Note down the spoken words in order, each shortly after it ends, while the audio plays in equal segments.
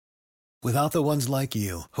Without the ones like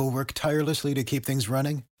you, who work tirelessly to keep things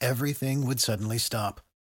running, everything would suddenly stop.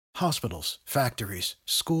 Hospitals, factories,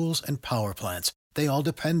 schools, and power plants, they all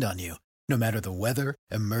depend on you. No matter the weather,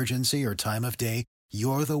 emergency, or time of day,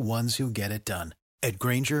 you're the ones who get it done. At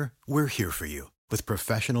Grainger, we're here for you with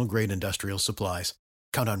professional-grade industrial supplies.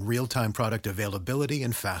 Count on real-time product availability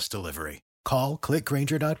and fast delivery. Call,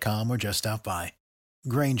 clickgrainger.com, or just stop by.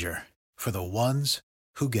 Grainger, for the ones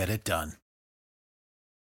who get it done.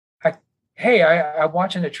 I'm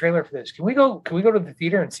watching the trailer for this. Can we go to the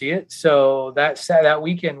theater and see it? So that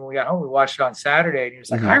weekend when we got home, we watched it on Saturday, and he was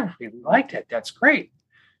like, I really liked it. That's great.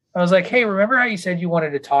 I was like, hey, remember how you said you wanted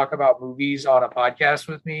to talk about movies on a podcast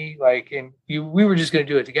with me? Like, and we were just going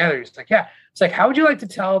to do it together. He's like, yeah. It's like, how would you like to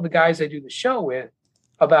tell the guys I do the show with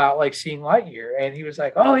about like seeing Lightyear? And he was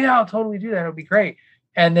like, oh yeah, I'll totally do that. It'll be great.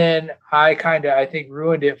 And then I think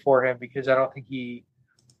ruined it for him because I don't think he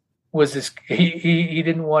was this, he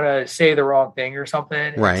didn't want to say the wrong thing or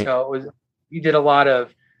something. Right. And so he did a lot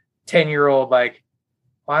of 10-year-old, like,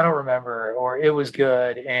 well, I don't remember, or it was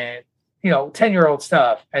good. And, 10-year-old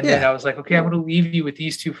stuff. And then I was like, okay, I'm going to leave you with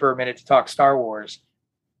these two for a minute to talk Star Wars.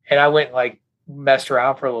 And I went and like messed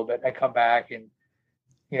around for a little bit. And I come back and,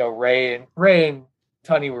 Ray and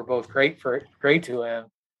Tony were both great to him.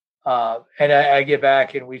 And I get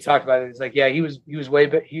back and we talked about it. It's like, yeah, he was way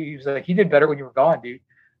better. He was like, he did better when you were gone, dude.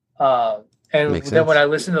 And Makes then sense. when I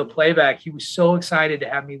listened to the playback, he was so excited to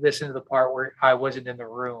have me listen to the part where I wasn't in the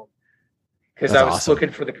room because I was awesome.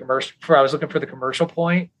 looking for the commercial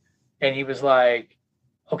point, and he was like,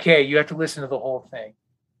 "Okay, you have to listen to the whole thing."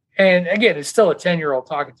 And again, it's still a 10-year-old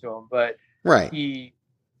talking to him, but Right. he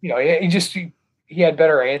had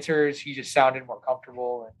better answers. He just sounded more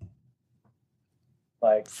comfortable, and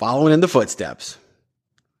like Following in the footsteps.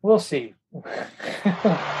 we'll see.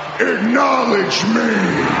 Acknowledge me.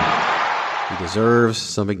 He deserves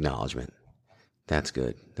some acknowledgement. That's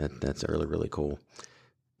good. That's really, really cool.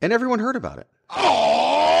 And everyone heard about it.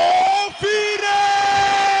 Oh, Phoenix!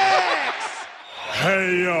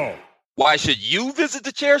 Hey, yo. Why should you visit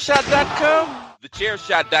thechairshot.com?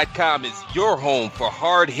 Thechairshot.com is your home for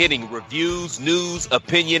hard-hitting reviews, news,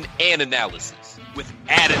 opinion, and analysis with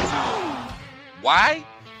attitude. Why?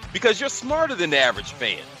 Because you're smarter than the average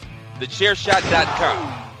fan.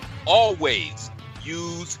 Thechairshot.com. Always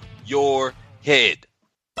use your head.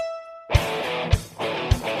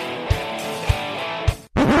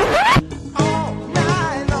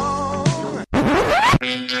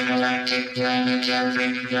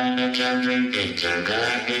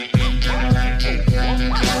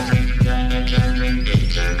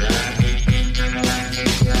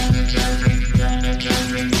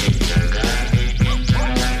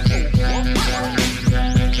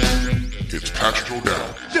 It's Patrick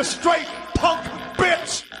O'Dowd. You straight punk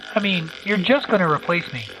bitch! I mean, you're just going to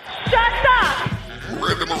replace me.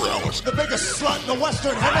 Randy Morales. The biggest slut in the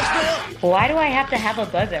Western Hemisphere. Why do I have to have a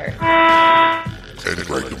buzzer? And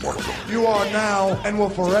Greg DeMarco. You are now and will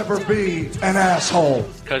forever be an asshole.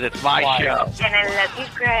 Because it's my show. And I love you,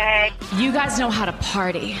 Greg. You guys know how to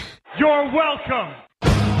party. You're welcome.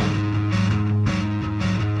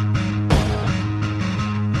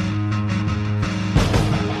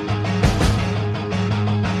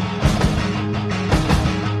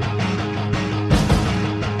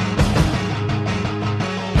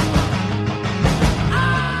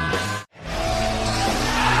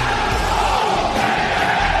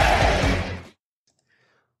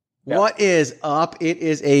 What is up? It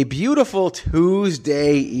is a beautiful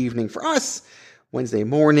Tuesday evening for us. Wednesday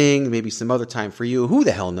morning, maybe some other time for you. Who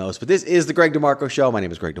the hell knows? But this is the Greg DeMarco Show. My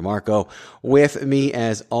name is Greg DeMarco. With me,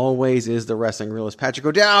 as always, is the wrestling realist Patrick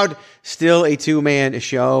O'Dowd. Still a two-man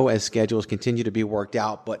show as schedules continue to be worked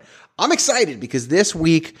out. But I'm excited because this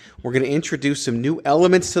week we're going to introduce some new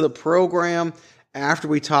elements to the program after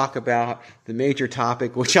we talk about the major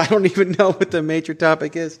topic, which I don't even know what the major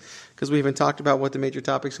topic is because we haven't talked about what the major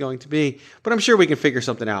topic is going to be. But I'm sure we can figure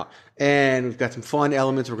something out. And we've got some fun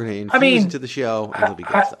elements we're going to infuse into the show. And it'll be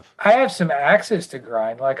good stuff. I have some axes to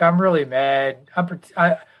grind. Like, I'm really mad.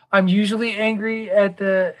 I'm usually angry at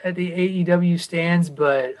the AEW stands,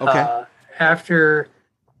 but after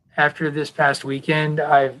this past weekend,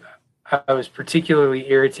 I was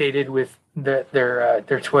particularly irritated with their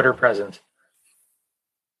Twitter presence.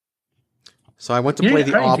 So I went to play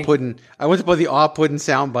the Aw Puddin'. I went to play the Aw Puddin'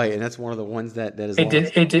 soundbite, and that's one of the ones that is. It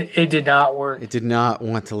did not work. It did not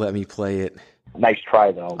want to let me play it. Nice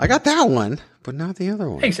try, though. I got that one, but not the other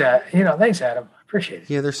one. Thanks, Adam. Appreciate it.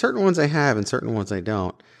 Yeah, there's certain ones I have and certain ones I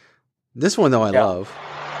don't. This one though I love.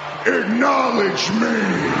 Acknowledge me.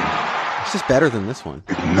 It's just better than this one.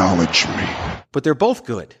 Acknowledge me. But they're both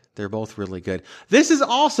good. They're both really good. This is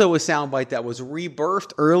also a soundbite that was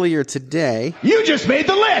rebirthed earlier today. You just made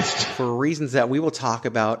the list! For reasons that we will talk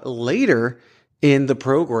about later in the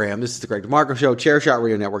program. This is the Greg DeMarco Show, Chairshot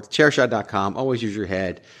Radio Network, chairshot.com. Always use your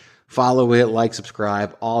head. Follow it, like,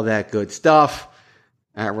 subscribe, all that good stuff.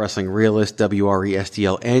 At Wrestling Realist,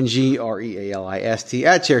 WRESTLNGREALIST,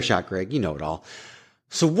 at Chairshot Greg. You know it all.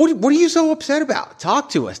 So what are you so upset about? Talk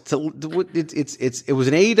to us. It was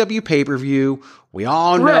an AEW pay-per-view. We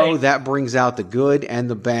all know that brings out the good and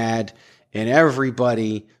the bad in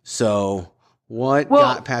everybody. So what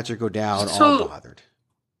got Patrick O'Dowd all bothered?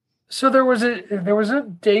 So there was a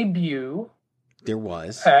debut. There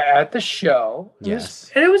was at the show.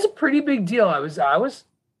 Yes, and it was a pretty big deal. I was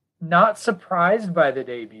not surprised by the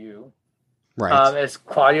debut. Right. As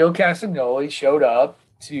Claudio Castagnoli showed up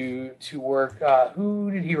to work.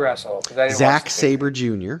 Who did he wrestle? Zack Sabre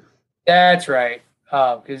Jr. That's right.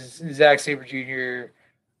 Because Zack Sabre Jr.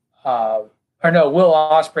 Will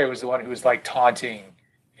Ospreay was the one who was like taunting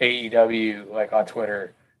AEW like on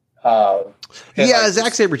Twitter.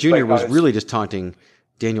 Zack Sabre Jr. was really just taunting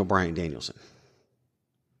Daniel Bryan Danielson.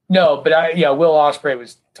 No, but Will Ospreay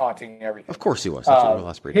was taunting everything. Of course he was. That's what Will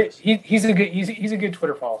Ospreay does. He's a good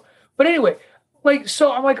Twitter follow. But anyway,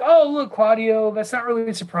 so I'm like, oh look, Claudio, that's not really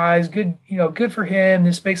a surprise. Good, good for him.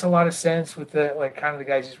 This makes a lot of sense with the kind of the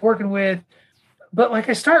guys he's working with. But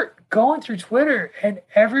I start going through Twitter and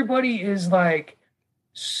everybody is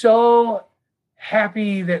so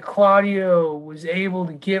happy that Claudio was able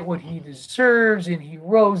to get what he deserves and he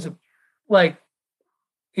rose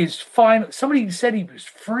is fine. Somebody said he was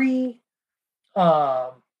free.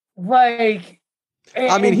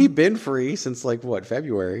 He'd been free since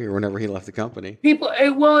February or whenever he left the company.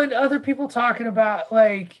 And other people talking about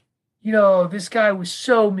this guy was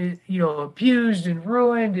so abused and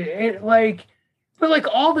ruined, but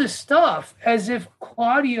all this stuff as if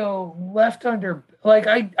Claudio left under.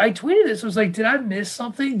 I tweeted this, was did I miss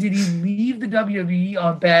something? Did he leave the WWE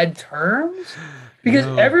on bad terms? Because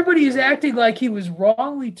everybody is acting like he was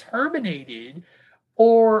wrongly terminated,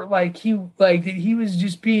 or that he was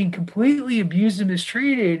just being completely abused and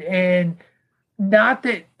mistreated, and not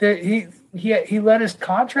that he let his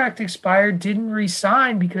contract expire, didn't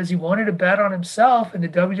re-sign because he wanted to bet on himself, and the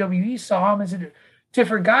WWE saw him as a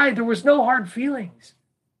different guy. There was no hard feelings,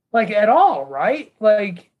 at all, right?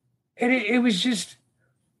 And it was just,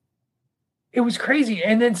 it was crazy.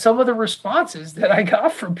 And then some of the responses that I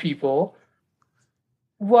got from people,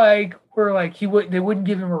 were they wouldn't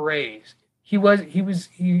give him a raise. He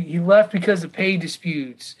left because of pay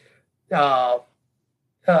disputes. Oh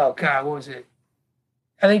God, what was it?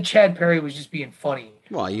 I think Chad Perry was just being funny.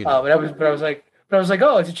 Well, but I was like,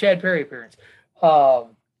 oh, it's a Chad Perry appearance. The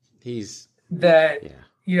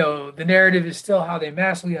narrative is still how they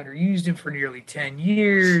massively underused him for nearly 10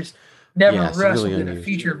 years. Never wrestled really in a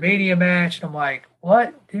feature Mania match. And I'm like,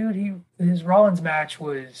 what, dude? His Rollins match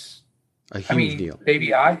was a huge deal.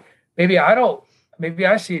 Maybe I see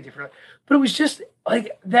it differently, but it was just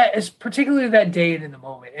that, is particularly that day and in the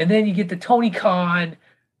moment. And then you get the Tony Khan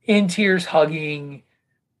in tears hugging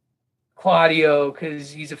Claudio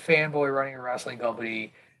because he's a fanboy running a wrestling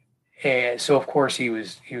company. And so of course he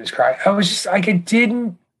was crying. I was just I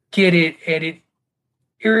didn't get it, and it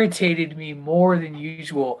irritated me more than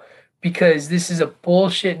usual because this is a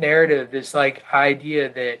bullshit narrative. This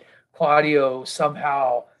idea that Claudio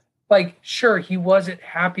somehow sure, he wasn't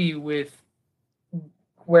happy with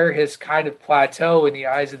where his kind of plateau in the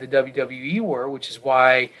eyes of the WWE were, which is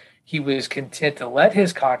why he was content to let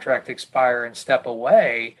his contract expire and step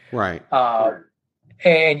away. Right.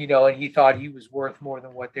 And he thought he was worth more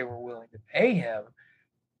than what they were willing to pay him.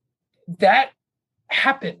 That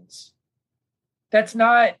happens. That's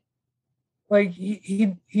not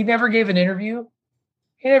he never gave an interview.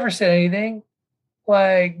 He never said anything.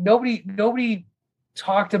 Nobody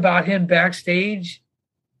talked about him backstage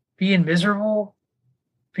being miserable,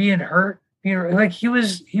 being hurt, he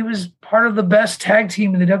was part of the best tag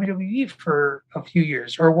team in the WWE for a few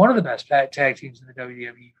years, or one of the best tag teams in the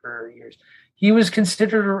WWE for years. He was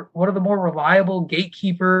considered one of the more reliable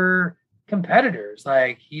gatekeeper competitors.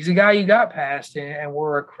 He's a guy you got past and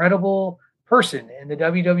were a credible person in the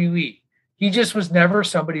WWE. He just was never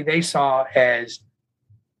somebody they saw as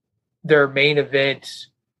their main event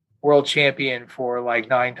world champion for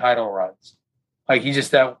 9 title runs. He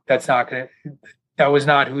just, that's not going to, that was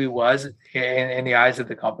not who he was in the eyes of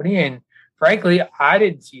the company. And frankly, I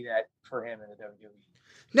didn't see that for him in the WWE.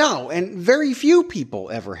 No, and very few people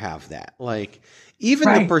ever have that.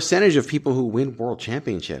 Even the percentage of people who win world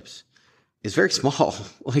championships is very small.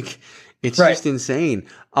 It's just insane.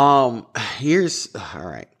 All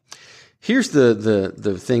right. Here's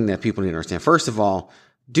the thing that people need to understand. First of all,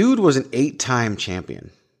 dude was an 8-time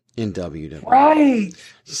champion in WWE. Right.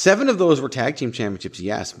 7 of those were tag team championships,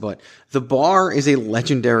 yes, but the Bar is a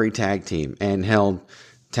legendary tag team and held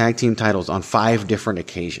tag team titles on 5 different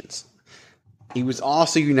occasions. He was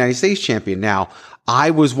also United States champion. Now,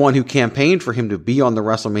 I was one who campaigned for him to be on the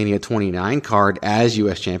WrestleMania 29 card as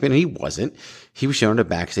U.S. champion, and he wasn't. He was shown a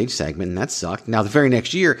backstage segment, and that sucked. Now, the very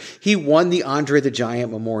next year, he won the Andre the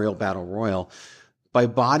Giant Memorial Battle Royal by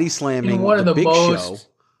body slamming one of the Big most, Show.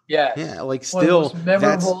 Yeah, like still one of the most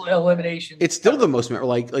memorable elimination. It's still the most memorable.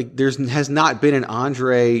 Like has not been an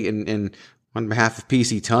Andre in on behalf of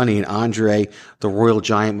PC Tunney and Andre the Royal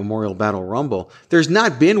Giant Memorial Battle Rumble. There's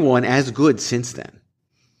not been one as good since then.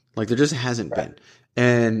 Like there just hasn't been.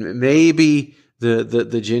 And maybe the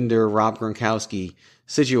Jinder Rob Gronkowski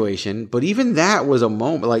situation, but even that was a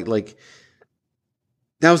moment like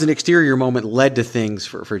that was an exterior moment led to things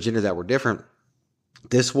for Jinder that were different.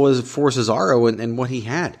 This was for Cesaro and what he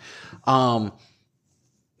had. I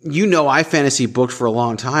fantasy booked for a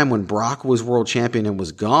long time when Brock was world champion and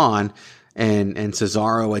was gone, and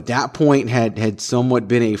Cesaro at that point had somewhat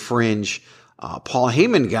been a fringe Paul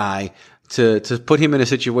Heyman guy to put him in a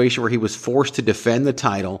situation where he was forced to defend the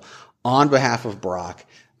title on behalf of Brock,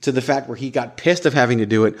 to the fact where he got pissed of having to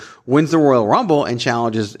do it, wins the Royal Rumble and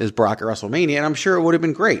challenges as Brock at WrestleMania, and I'm sure it would have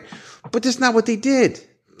been great. But that's not what they did.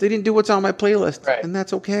 They didn't do what's on my playlist, and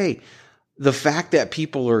that's okay. The fact that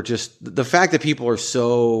people are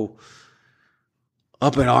so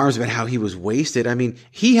up in arms about how he was wasted. I mean,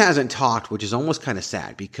 he hasn't talked, which is almost kind of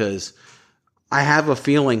sad, because I have a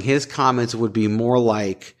feeling his comments would be more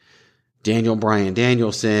like Daniel Bryan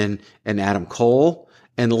Danielson and Adam Cole,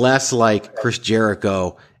 and less like Chris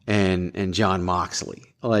Jericho and John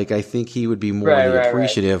Moxley. Like, I think he would be more the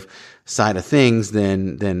appreciative side of things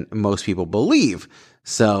than most people believe.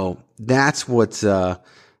 So that's what's, I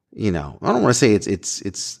don't want to say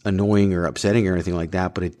it's annoying or upsetting or anything like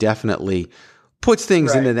that, but it definitely puts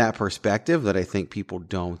things into that perspective that I think people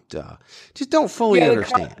don't fully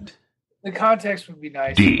understand. The context would be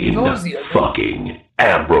nice. Dean fucking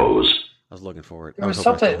Ambrose. I was looking for it. There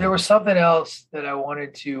was something else that I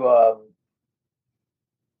wanted to,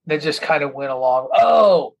 that just kind of went along.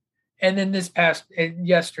 Oh, and then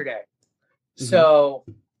yesterday. Mm-hmm. So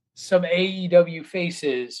some AEW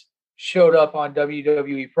faces showed up on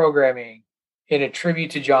WWE programming in a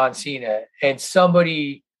tribute to John Cena, and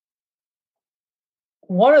somebody,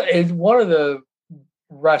 one of the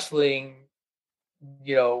wrestling,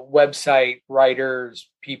 website writers,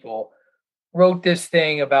 people wrote this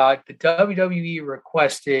thing about the WWE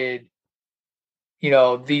requested,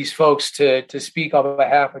 these folks to speak on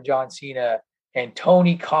behalf of John Cena, and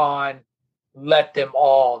Tony Khan let them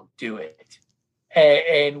all do it.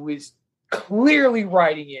 And was clearly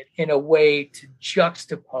writing it in a way to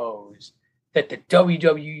juxtapose that the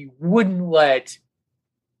WWE wouldn't let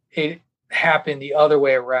it happen the other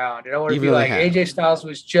way around. And I want to be like, AJ Styles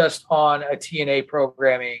was just on a TNA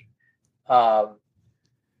programming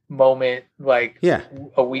moment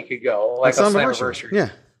a week ago, like a Slammiversary. Yeah.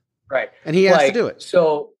 Right. And he has to do it.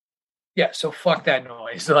 So fuck that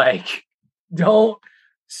noise. Like, don't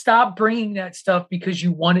stop bringing that stuff because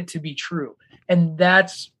you want it to be true. And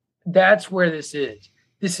that's where this is.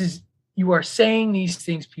 You are saying these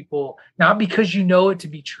things, people, not because you know it to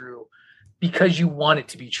be true, because you want it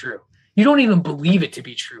to be true. You don't even believe it to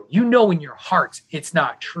be true. You know in your heart it's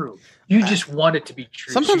not true. You just want it to be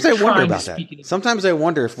true. Sometimes I wonder about that. Sometimes I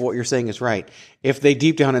wonder if what you're saying is right. If they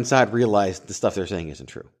deep down inside realize the stuff they're saying isn't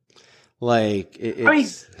true. Like,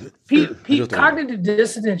 cognitive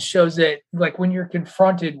dissonance shows that, like, when you're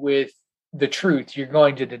confronted with the truth, you're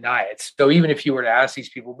going to deny it. So even if you were to ask these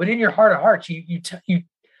people, but in your heart of hearts, you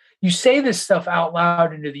say this stuff out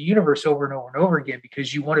loud into the universe over and over and over again,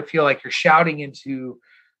 because you want to feel like you're shouting into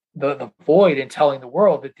the void and telling the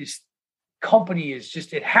world that this company is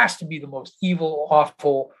just, it has to be the most evil,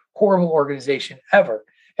 awful, horrible organization ever.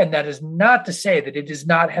 And that is not to say that it does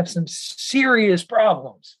not have some serious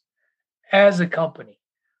problems as a company,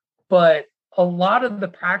 but a lot of the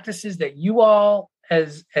practices that you all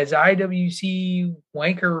as IWC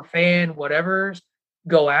wanker fan, whatever's,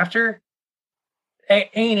 go after,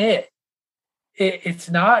 ain't it. It's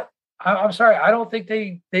not. I'm sorry. I don't think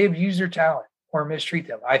they abuse their talent or mistreat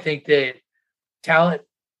them. I think that talent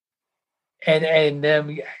and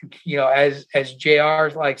them, as JR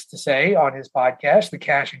likes to say on his podcast, the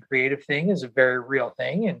cash and creative thing is a very real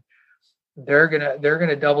thing, and they're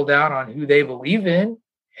gonna double down on who they believe in.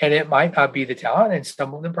 And it might not be the talent, and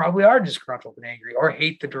some of them probably are disgruntled and angry or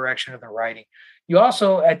hate the direction of the writing. You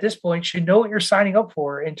also, at this point, should know what you're signing up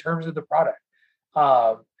for in terms of the product.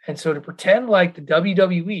 And so to pretend like the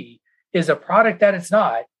WWE is a product that it's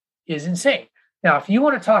not is insane. Now, if you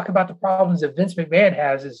want to talk about the problems that Vince McMahon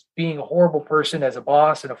has as being a horrible person, as a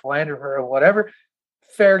boss and a philanderer or whatever,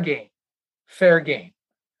 fair game. Fair game.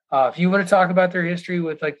 If you want to talk about their history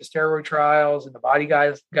with like the steroid trials and the body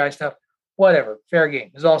guy stuff, whatever, fair game.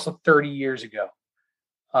 It was also 30 years ago.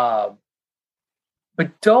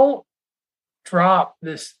 But don't drop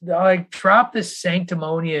this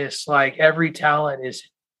sanctimonious, like every talent is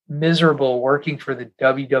miserable working for the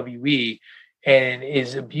WWE and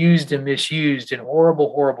is abused and misused in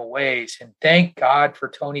horrible, horrible ways. And thank God for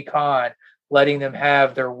Tony Khan letting them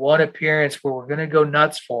have their one appearance where we're going to go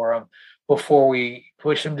nuts for them before we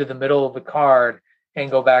push them to the middle of the card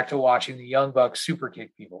and go back to watching the Young Bucks super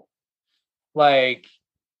kick people. Like,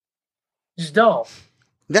 just don't.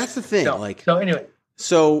 That's the thing. Don't. Like, so anyway.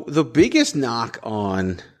 So the biggest knock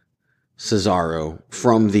on Cesaro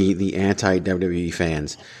from the anti-WWE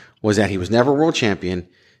fans was that he was never world champion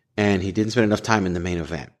and he didn't spend enough time in the main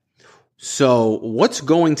event. So what's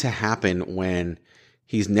going to happen when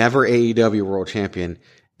he's never AEW world champion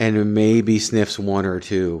and maybe sniffs one or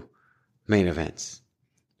two main events?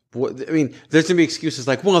 I mean, there's going to be excuses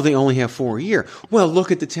like, well, they only have 4 a year. Well,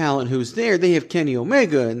 look at the talent who's there. They have Kenny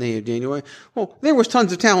Omega and they have Daniel. Well, there was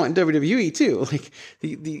tons of talent in WWE too. Like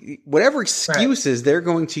the whatever excuses they're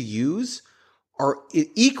going to use are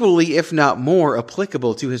equally, if not more,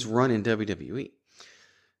 applicable to his run in WWE.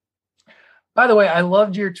 By the way, I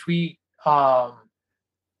loved your tweet that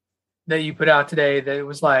you put out today. That it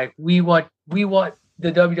was like, we want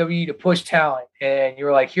the WWE to push talent, and you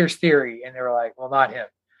were like, here's Theory, and they were like, well, not him.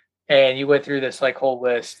 And you went through this like whole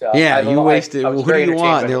list. You wasted. Well, who do you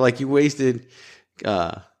want? And they're like, you wasted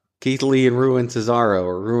Keith Lee and ruined Cesaro,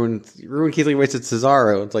 or ruined Keith Lee, wasted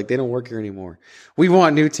Cesaro. It's like they don't work here anymore. We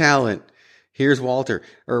want new talent. Here's Walter.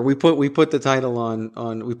 Or we put the title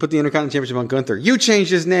on we put the Intercontinental Championship on Gunther. You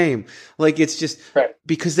changed his name. Like it's just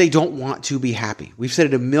because they don't want to be happy. We've said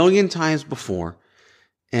it a million times before,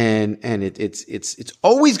 and it's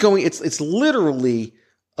always going. It's literally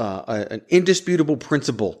an indisputable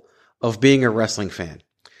principle of being a wrestling fan.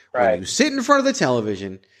 When you sit in front of the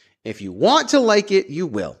television, if you want to like it, you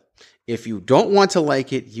will. If you don't want to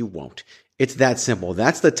like it, you won't. It's that simple.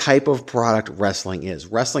 That's the type of product wrestling is.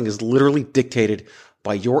 Wrestling is literally dictated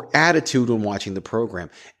by your attitude when watching the program.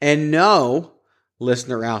 And no,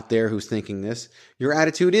 listener out there who's thinking this, your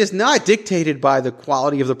attitude is not dictated by the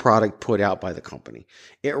quality of the product put out by the company.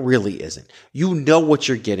 It really isn't. You know what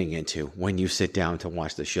you're getting into when you sit down to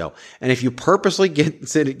watch the show. And if you purposely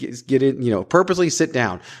purposely sit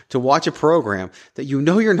down to watch a program that you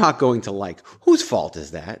know you're not going to like, whose fault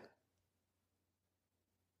is that?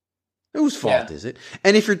 Whose fault is it?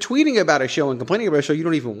 And if you're tweeting about a show and complaining about a show you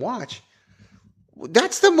don't even watch,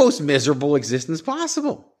 that's the most miserable existence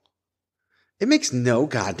possible. It makes no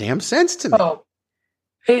goddamn sense to me. Well,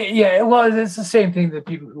 it's the same thing that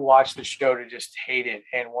people who watch the show to just hate it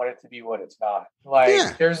and want it to be what it's not. Like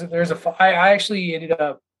I actually ended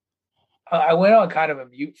up, I went on kind of a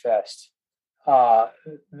mute fest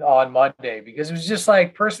on Monday because it was just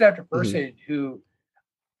like person after person who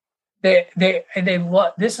they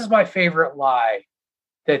love. This is my favorite lie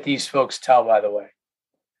that these folks tell, by the way.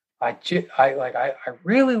 I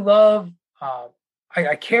really love, I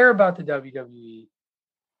care about the WWE,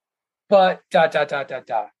 but ...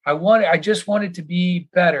 I just want it to be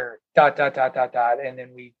better ... And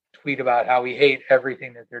then we tweet about how we hate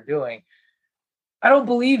everything that they're doing. I don't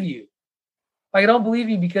believe you. Like, I don't believe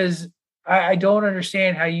you because I don't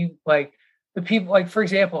understand how you, like, the people, like, for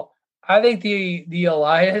example, I think the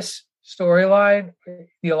Elias storyline,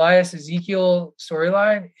 the Elias Ezekiel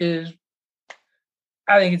storyline is,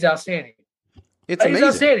 I think it's outstanding. It's amazing. It's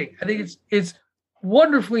outstanding. I think it's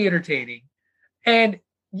wonderfully entertaining. And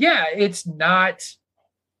yeah, it's not,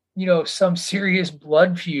 some serious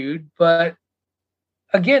blood feud, but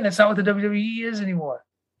again, that's not what the WWE is anymore.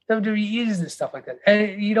 WWE is this stuff like that.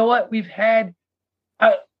 And you know what? We've had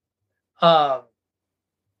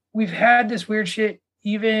this weird shit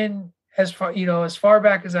even as far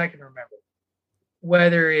back as I can remember.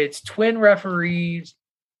 Whether it's twin referees,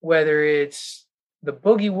 whether it's the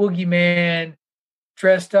Boogie Woogie Man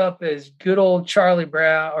dressed up as good old Charlie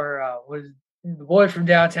Brown, or the boy from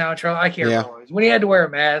downtown Charlie. I can't remember what it was. When he had to wear a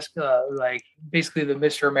mask, like basically the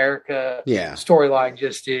Mr. America storyline.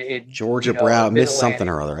 Just Georgia Brown missed something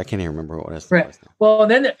or other. I can't even remember what it was. Right. Well,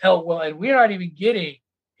 and then and we're not even getting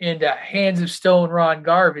into Hands of Stone Ron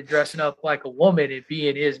Garvin dressing up like a woman and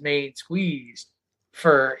being his main squeeze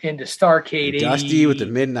into Starrcade. Dusty with the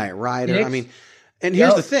Midnight Rider. I mean, and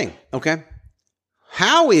here's the thing, okay?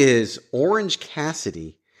 How is Orange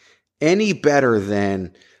Cassidy any better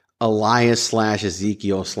than Elias /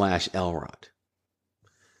 Ezekiel / Elrod.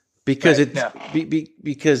 Because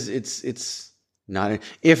because it's not,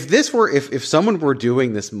 if someone were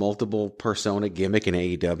doing this multiple persona gimmick in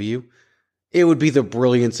AEW, it would be the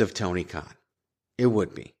brilliance of Tony Khan. It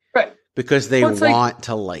would be. Right. Because they want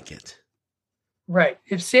to like it. Right.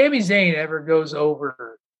 If Sami Zayn ever goes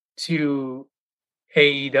over to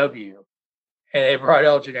AEW and they brought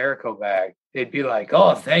El Generico back, they'd be like,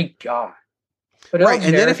 oh, thank God. But right.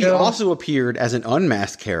 And then if he also appeared as an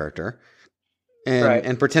unmasked character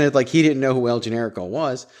and pretended like he didn't know who El Generico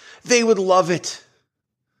was, they would love it.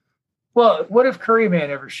 Well, what if Curryman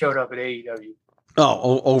ever showed up at AEW?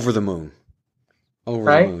 Oh, over the moon.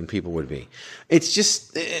 Over the moon, people would be. It's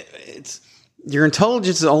just, your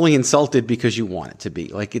intelligence is only insulted because you want it to be.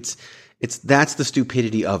 Like that's the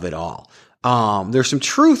stupidity of it all. There's some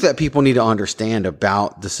truth that people need to understand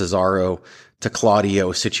about the Cesaro to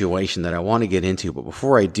Claudio situation that I want to get into. But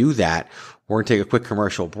before I do that, we're going to take a quick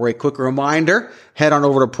commercial break. Quick reminder, head on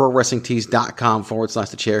over to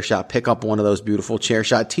ProWrestlingTees.com/thechairshot. Pick up one of those beautiful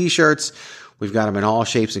Chairshot t-shirts. We've got them in all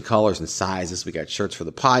shapes and colors and sizes. We got shirts for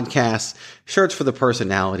the podcast, shirts for the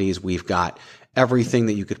personalities. We've got everything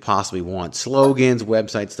that you could possibly want. Slogans,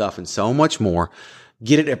 website stuff, and so much more.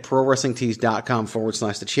 Get it at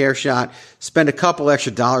ProWrestlingTees.com/thechairshot. Spend a couple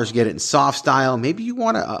extra dollars to get it in soft style. Maybe you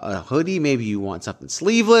want a hoodie. Maybe you want something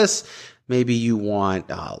sleeveless. Maybe you want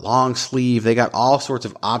long sleeve. They got all sorts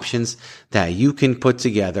of options that you can put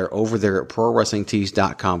together over there at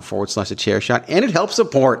ProWrestlingTees.com/thechairshot. And it helps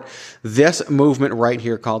support this movement right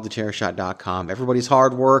here called thechairshot.com. Everybody's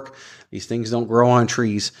hard work. These things don't grow on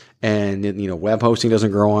trees. And, web hosting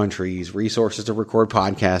doesn't grow on trees. Resources to record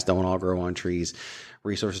podcasts don't all grow on trees.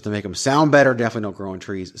 Resources to make them sound better definitely don't grow on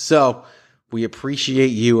trees. So we appreciate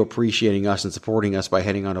you appreciating us and supporting us by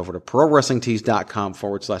heading on over to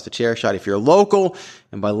ProWrestlingTees.com/thechairshot. If you're local,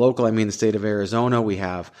 and by local I mean the state of Arizona, we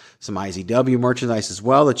have some IZW merchandise as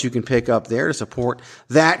well that you can pick up there to support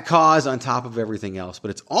that cause on top of everything else. But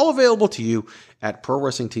it's all available to you at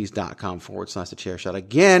ProWrestlingTees.com/thechairshot.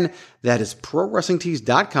 Again, that is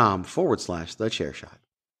ProWrestlingTees.com/thechairshot.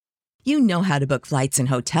 You know how to book flights and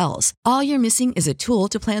hotels. All you're missing is a tool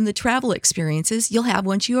to plan the travel experiences you'll have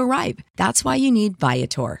once you arrive. That's why you need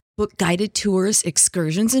Viator. Book guided tours,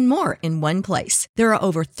 excursions, and more in one place. There are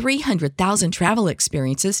over 300,000 travel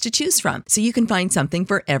experiences to choose from, so you can find something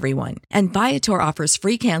for everyone. And Viator offers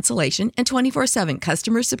free cancellation and 24/7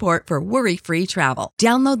 customer support for worry-free travel.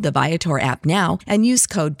 Download the Viator app now and use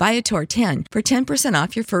code Viator10 for 10%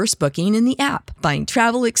 off your first booking in the app. Find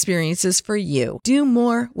travel experiences for you. Do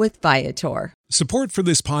more with Viator. Support for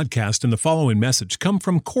this podcast and the following message come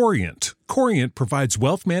from Corient. Corient provides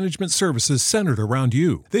wealth management services centered around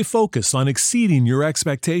you. They focus on exceeding your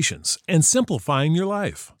expectations and simplifying your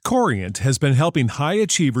life. Corient has been helping high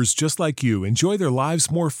achievers just like you enjoy their lives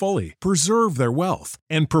more fully, preserve their wealth,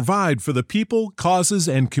 and provide for the people, causes,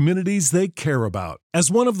 and communities they care about. As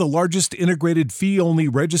one of the largest integrated fee-only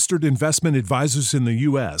registered investment advisors in the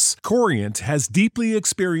U.S., Corient has deeply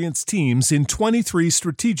experienced teams in 23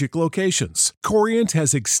 strategic locations. Corient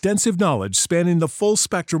has extensive knowledge spanning the full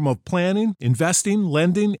spectrum of planning, investing,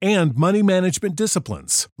 lending, and money management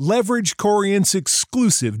disciplines. Leverage Corient's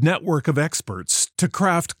exclusive network of experts to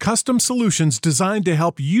craft custom solutions designed to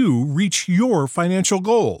help you reach your financial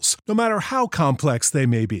goals, no matter how complex they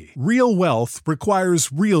may be. Real wealth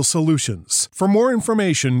requires real solutions. For more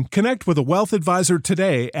information, connect with a wealth advisor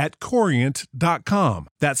today at Corient.com.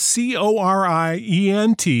 That's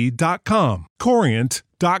Corient.com.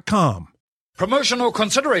 Corient.com. Promotional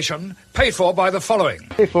consideration paid for by the following.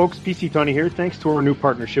 Hey folks, PC Tony here. Thanks to our new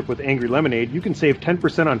partnership with Angry Lemonade, you can save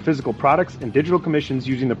 10% on physical products and digital commissions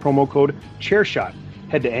using the promo code ChairShot.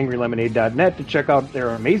 Head to angrylemonade.net to check out their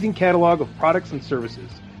amazing catalog of products and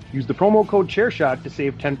services. Use the promo code ChairShot to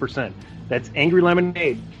save 10%. That's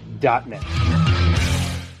angrylemonade.net.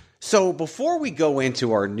 So before we go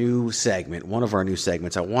into our new segment, one of our new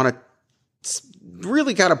segments, I want to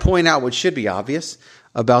really kind of point out what should be obvious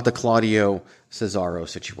about the Claudio Cesaro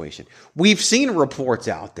situation. We've seen reports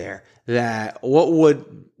out there that what would,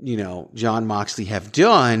 Jon Moxley have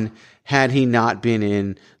done had he not been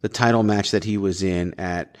in the title match that he was in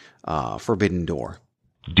at Forbidden Door.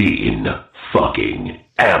 Dean fucking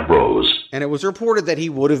Ambrose. And it was reported that he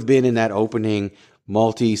would have been in that opening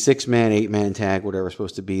multi-6-man, 8-man tag, whatever it's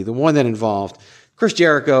supposed to be, the one that involved Chris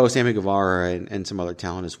Jericho, Sammy Guevara, and some other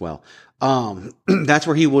talent as well. That's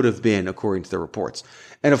where he would have been, according to the reports.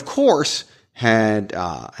 And of course, had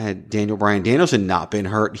Daniel Bryan Danielson not been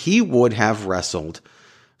hurt, he would have wrestled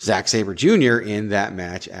Zack Sabre Jr. in that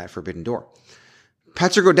match at Forbidden Door.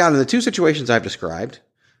 Pats go down in the two situations I've described.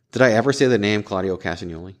 Did I ever say the name Claudio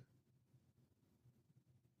Castagnoli?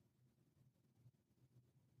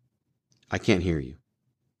 I can't hear you.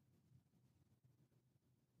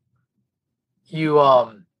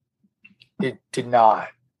 It did not.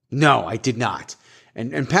 No, I did not.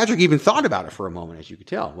 And Patrick even thought about it for a moment, as you could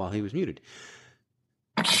tell, while he was muted.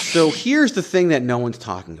 So here's the thing that no one's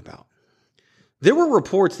talking about. There were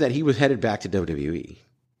reports that he was headed back to WWE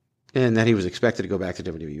and that he was expected to go back to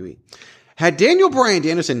WWE. Had Daniel Bryan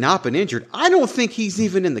Danielson not been injured, I don't think he's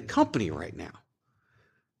even in the company right now.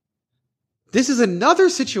 This is another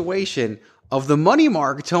situation of the money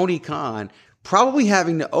mark Tony Khan probably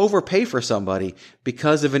having to overpay for somebody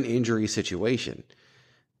because of an injury situation.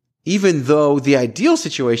 Even though the ideal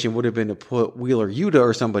situation would have been to put Wheeler Yuta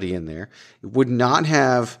or somebody in there, it would not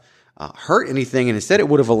have hurt anything, and instead it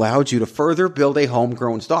would have allowed you to further build a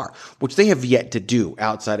homegrown star, which they have yet to do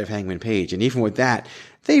outside of Hangman Page. And even with that,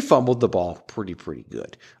 they fumbled the ball pretty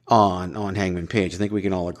good on Hangman Page. I think we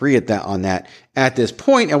can all agree on that at this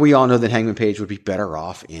point, and we all know that Hangman Page would be better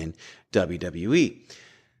off in WWE.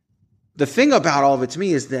 The thing about all of it to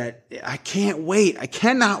me is that I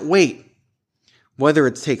cannot wait, whether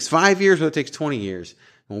it takes 5 years or it takes 20 years,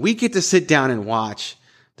 when we get to sit down and watch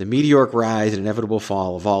the meteoric rise and inevitable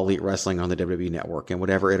fall of All Elite Wrestling on the WWE Network and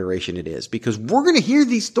whatever iteration it is, because we're going to hear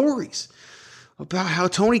these stories about how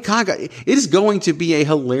Tony Khan it is going to be a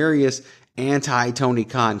hilarious anti-Tony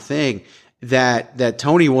Khan thing that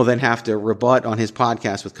Tony will then have to rebut on his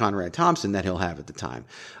podcast with Conrad Thompson that he'll have at the time.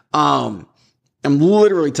 I'm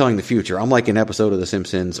literally telling the future. I'm like an episode of The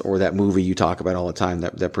Simpsons or that movie you talk about all the time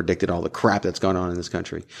that predicted all the crap that's going on in this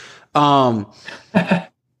country.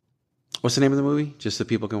 What's the name of the movie? Just so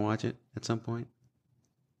people can watch it at some point.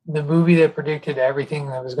 The movie that predicted everything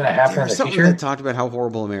that was going to happen in the future. That talked about how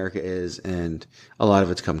horrible America is, and a lot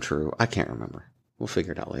of it's come true. I can't remember. We'll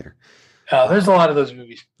figure it out later. There's a lot of those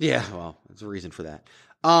movies. Yeah, well, there's a reason for that.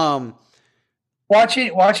 Watch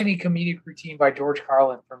any comedic routine by George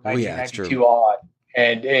Carlin from 1992 on,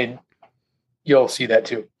 and you'll see that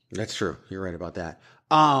too. That's true. You're right about that.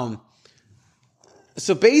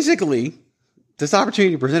 So basically, this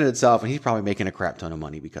opportunity presented itself, and he's probably making a crap ton of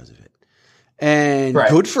money because of it. And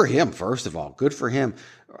Good for him, first of all. Good for him.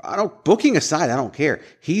 Booking aside, I don't care.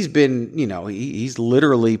 He's been, he's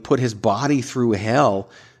literally put his body through hell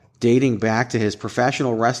dating back to his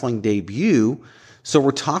professional wrestling debut. So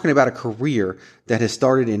we're talking about a career that has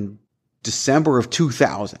started in December of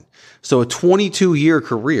 2000. So a 22-year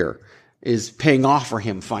career is paying off for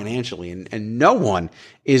him financially, and no one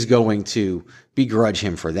is going to begrudge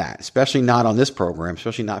him for that, especially not on this program,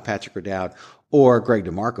 especially not Patrick O'Dowd or Greg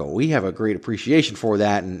DeMarco. We have a great appreciation for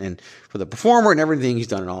that and for the performer and everything he's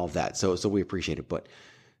done and all of that. So we appreciate it, but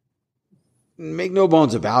make no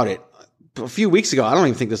bones about it. A few weeks ago, I don't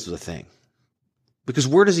even think this was a thing, because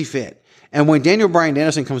where does he fit? And when Daniel Bryan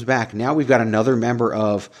Danielson comes back, now we've got another member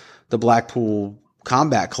of the Blackpool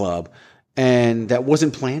Combat Club, and that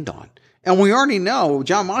wasn't planned on. And we already know,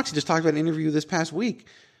 John Moxley just talked about an interview this past week,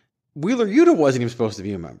 Wheeler Yuta wasn't even supposed to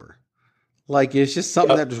be a member. Like, it's just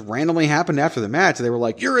something that just randomly happened after the match. They were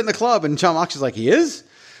like, "You're in the club," and John Moxley's like, "He is?"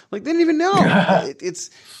 Like, they didn't even know. It's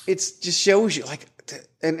just shows you, like,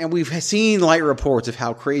 and we've seen light reports of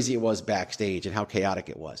how crazy it was backstage and how chaotic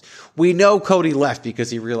it was. We know Cody left because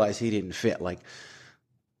he realized he didn't fit. Like,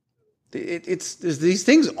 these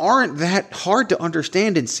things aren't that hard to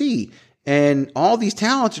understand and see. And all these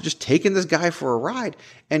talents are just taking this guy for a ride,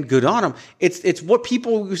 and good on him. It's what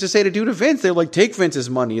people used to say to do to Vince. They're like, "Take Vince's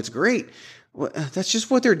money. It's great." Well, that's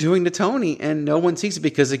just what they're doing to Tony, and no one sees it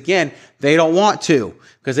because, again, they don't want to,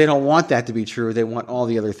 because they don't want that to be true. They want all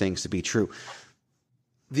the other things to be true.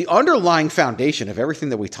 The underlying foundation of everything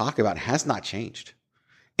that we talk about has not changed.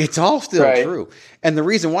 It's all still true. And the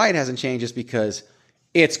reason why it hasn't changed is because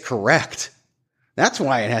it's correct. That's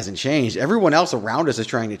why it hasn't changed. Everyone else around us is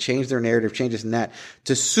trying to change their narrative, change this and that,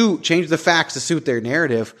 change the facts to suit their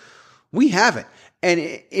narrative. We haven't. And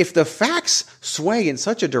if the facts sway in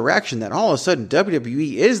such a direction that all of a sudden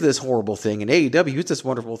WWE is this horrible thing and AEW is this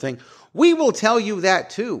wonderful thing, we will tell you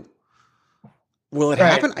that too. Will it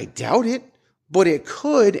happen? I doubt it, but it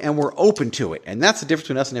could, and we're open to it. And that's the difference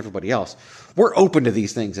between us and everybody else. We're open to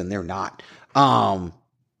these things, and they're not.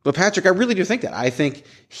 But Patrick, I really do think that. I think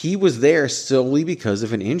he was there solely because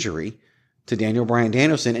of an injury to Daniel Bryan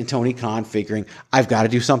Danielson and Tony Khan figuring, I've got to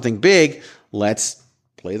do something big. Let's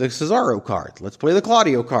play the Cesaro card. Let's play the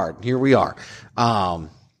Claudio card. Here we are. And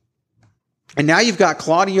now you've got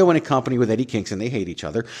Claudio in a company with Eddie Kingston. They hate each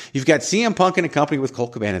other. You've got CM Punk in a company with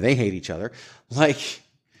Colt Cabana. They hate each other. Like,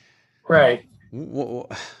 right.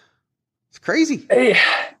 It's crazy.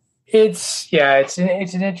 It's an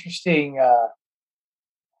interesting,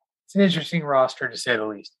 it's an interesting roster to say the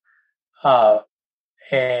least.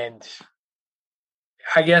 And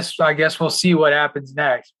I guess we'll see what happens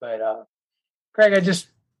next. But Greg, I just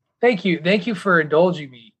thank you for indulging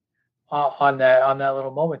me on that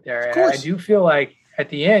little moment there. Of And course. I do feel like at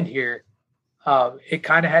the end here, it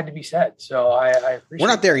kind of had to be said. So I appreciate. We're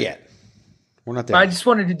not there yet. We're not there. I just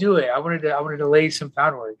wanted to do it. I wanted to lay some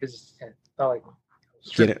groundwork because it felt like.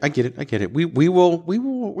 I get it. We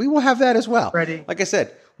will have that as well. Ready. Like I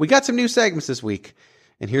said, we got some new segments this week,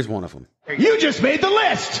 and here's one of them. You just made the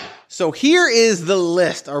list. So here is the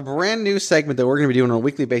list, our brand new segment that we're going to be doing on a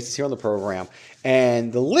weekly basis here on the program.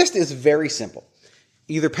 And the list is very simple.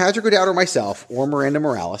 Either Patrick O'Dowd or myself, or Miranda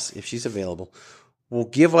Morales, if she's available, will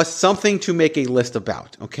give us something to make a list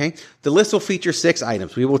about, okay? The list will feature 6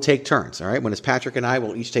 items. We will take turns, all right? When it's Patrick and I,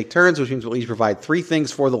 we'll each take turns, which means we'll each provide 3 things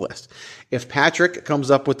for the list. If Patrick comes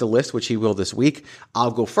up with the list, which he will this week,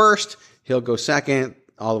 I'll go first, he'll go second,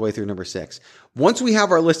 all the way through number 6. Once we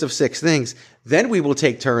have our list of 6 things, then we will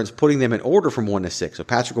take turns putting them in order from 1 to 6. So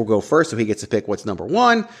Patrick will go first, so he gets to pick what's number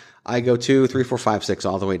 1. I go 2, 3, 4, 5, 6,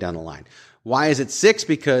 all the way down the line. Why is it 6?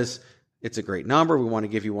 Because it's a great number. We want to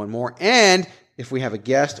give you one more. And if we have a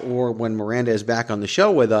guest or when Miranda is back on the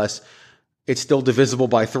show with us, it's still divisible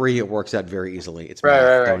by 3. It works out very easily. It's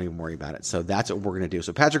math. Don't even worry about it. So that's what we're going to do.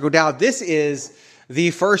 So Patrick O'Dowd, this is the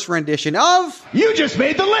first rendition of You Just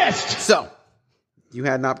Made the List. So you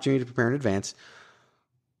had an opportunity to prepare in advance.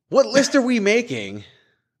 What list are we making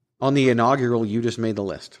on the inaugural You Just Made the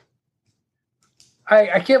List?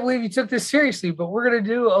 I can't believe you took this seriously, but we're going to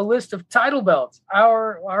do a list of title belts.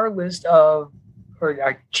 Our list of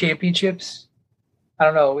our championships. I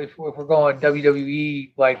don't know if we're going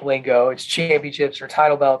WWE like lingo, it's championships or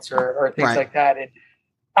title belts or things like that. And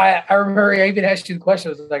I remember I even asked you the question.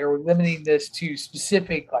 I was like, are we limiting this to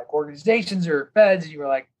specific like organizations or feds? And you were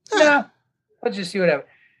like, nah, let's just see what happens.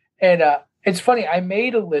 And it's funny. I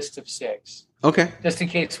made a list of 6. Okay. Just in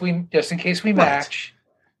case we match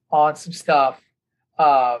on some stuff.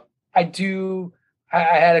 I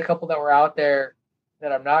had a couple that were out there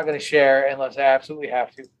that I'm not going to share unless I absolutely have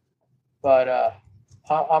to. But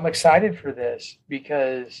I'm excited for this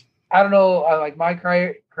because I don't know. Like my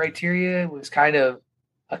criteria was kind of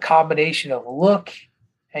a combination of look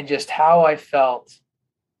and just how I felt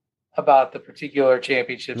about the particular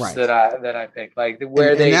championships that I picked. Like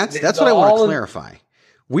that's what I want to clarify.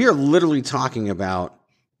 We are literally talking about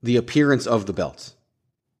the appearance of the belts.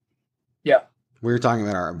 Yeah. We were talking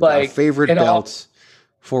about our favorite belts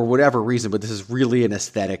for whatever reason, but this is really an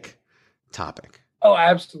aesthetic topic. Oh,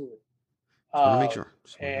 absolutely. I want to make sure.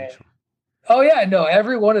 Oh yeah, no,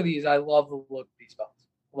 every one of these, I love the look of these belts.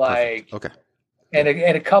 Like, perfect. Okay. And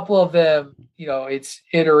a couple of them, it's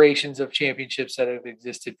iterations of championships that have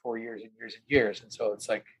existed for years and years and years. And so it's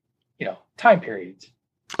like, time periods.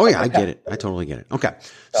 Oh yeah, I get it. I totally get it. Okay.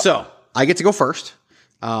 So I get to go first.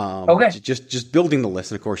 Okay. Just building the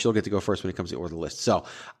list. And of course, you'll get to go first when it comes to order the list. So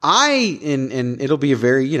and it'll be a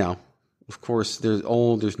very, of course, there's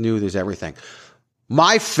old, there's new, there's everything.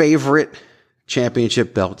 My favorite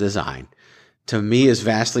championship belt design to me is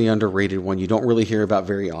vastly underrated, one you don't really hear about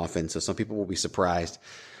very often. So some people will be surprised.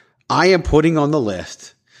 I am putting on the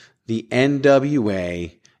list the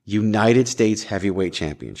NWA United States Heavyweight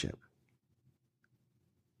Championship.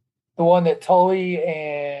 The one that Tully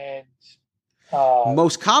and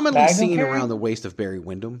most commonly Magnum seen carry? around the waist of Barry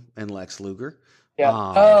Windham and Lex Luger.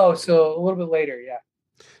 Yeah. So a little bit later. Yeah.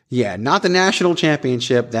 Yeah. Not the national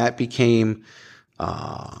championship. That became,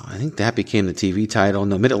 I think that became the TV title.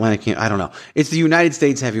 No, Mid-Atlantic came, I don't know. It's the United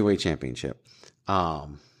States Heavyweight Championship. Yeah.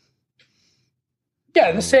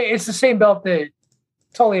 It's the same belt that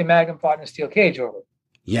Tully and Magnum fought in a steel cage over.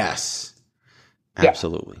 Yes.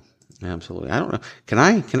 Absolutely. Yeah. Absolutely. I don't know.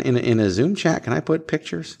 Can in a Zoom chat, can I put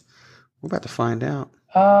pictures? We're about to find out.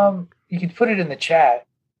 You can put it in the chat.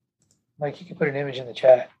 Like you can put an image in the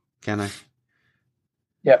chat. Can I?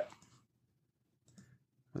 Yep.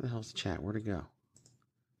 Where the hell's the chat? Where'd it go?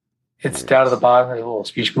 It's down to the bottom. There's a little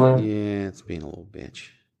speech balloon. Yeah, it's being a little bitch.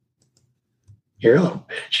 You're a little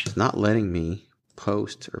bitch. It's not letting me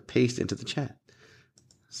post or paste into the chat.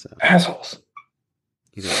 So assholes.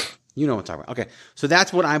 You know what I'm talking about. Okay, so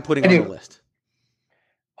that's what I'm putting on the list.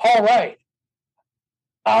 All right.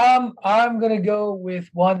 I'm going to go with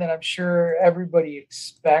one that I'm sure everybody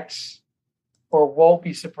expects or won't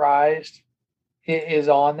be surprised it is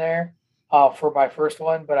on there for my first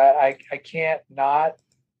one, but I can't not.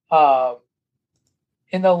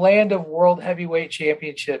 In the land of World Heavyweight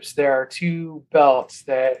Championships, there are 2 belts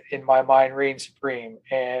that in my mind reign supreme.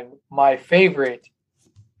 And my favorite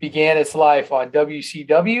began its life on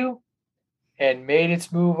WCW and made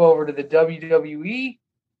its move over to the WWE.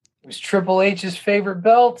 It was Triple H's favorite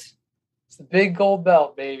belt. It's the big gold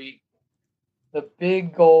belt, baby. the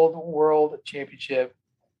big gold world championship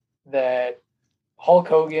that Hulk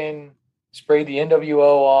Hogan sprayed the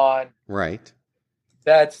NWO on. Right.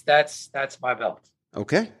 That's my belt.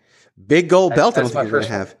 Okay. Big gold belt. I don't That's think you're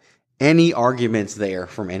going to have any arguments there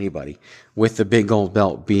from anybody with the big gold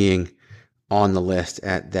belt being on the list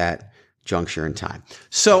at that juncture in time.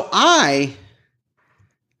 So I'm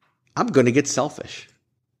going to get selfish.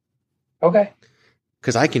 Okay.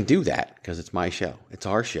 Because I can do that because it's my show. It's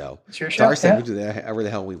our show. It's your It's show. our show. We do whatever the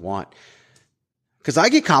hell we want. Because I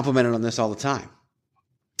get complimented on this all the time.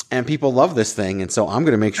 And people love this thing. And so I'm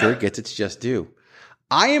going to make sure it gets its just due.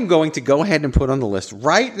 I am going to go ahead and put on the list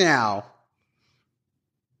right now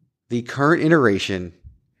the current iteration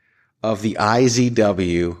of the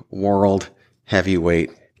IZW World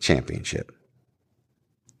Heavyweight Championship.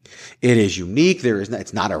 It is unique.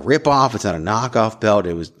 It's not a ripoff. It's not a knockoff belt.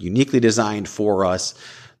 It was uniquely designed for us.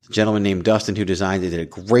 The gentleman named Dustin who designed it did a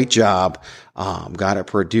great job. Got it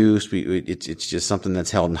produced. It's just something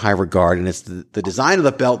that's held in high regard. And it's the design of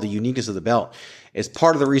the belt, the uniqueness of the belt is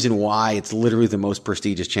part of the reason why it's literally the most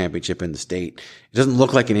prestigious championship in the state. It doesn't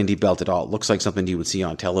look like an indie belt at all. It looks like something you would see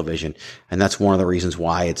on television. And that's one of the reasons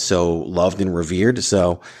why it's so loved and revered.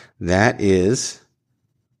 So that is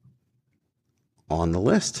on the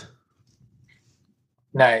list.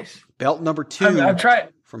 Nice. Belt number 2 I'm trying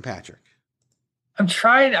from Patrick. I'm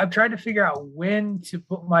trying to figure out when to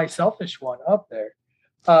put my selfish one up there.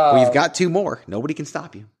 Well, you've got 2 more. Nobody can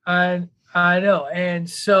stop you. I know. And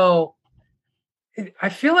so I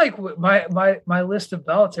feel like my list of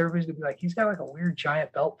belts, everybody's gonna be like, he's got like a weird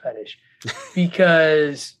giant belt fetish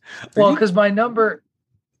because, because my number.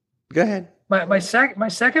 Go ahead. My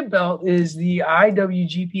second belt is the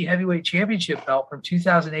IWGP Heavyweight Championship belt from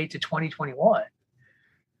 2008 to 2021,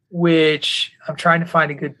 which I'm trying to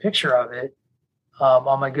find a good picture of it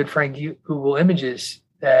on my good friend Google Images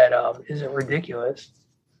that isn't ridiculous.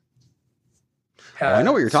 I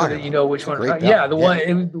know what you're talking about. You know which one? Yeah, the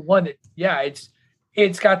one that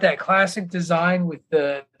it's got that classic design with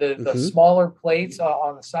the smaller plates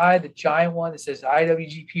on the side, the giant one that says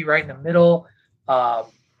IWGP right in the middle.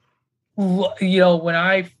 When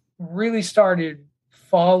I really started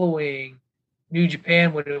following New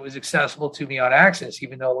Japan when it was accessible to me on Access,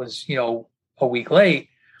 even though it was, a week late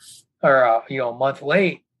or, a month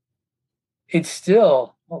late, it's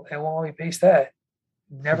still, it won't let me paste that.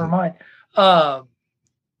 Never mind.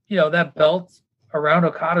 That belt around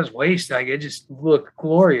Okada's waist, like it just looked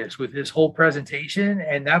glorious with his whole presentation.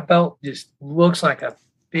 And that belt just looks like a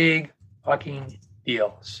big fucking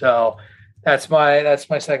deal. So that's my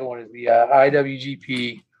second one is the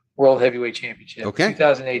IWGP World Heavyweight Championship,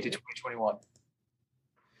 2008 to 2021.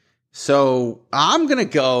 So I'm going to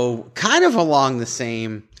go kind of along the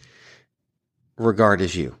same regard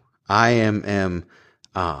as you. I am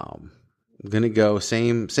going to go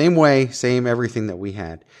same way, same everything that we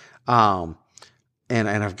had. And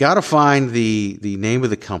I've got to find the name of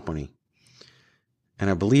the company. And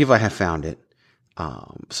I believe I have found it.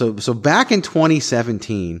 So back in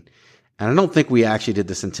 2017, and I don't think we actually did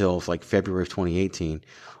this until like February of 2018,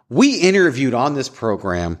 we interviewed on this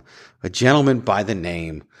program a gentleman by the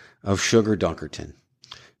name of Sugar Dunkerton.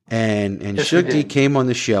 And yes, Shuggy came on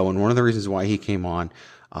the show, and one of the reasons why he came on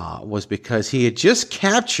was because he had just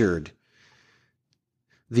captured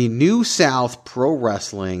the New South Pro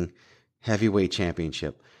Wrestling Heavyweight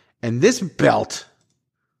Championship. And this belt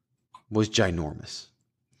was ginormous.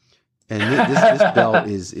 And this belt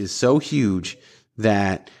is so huge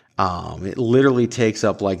that it literally takes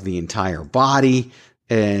up like the entire body.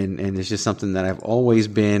 And it's just something that I've always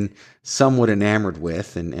been somewhat enamored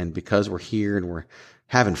with. And because we're here and we're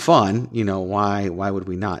having fun, why would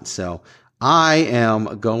we not? So I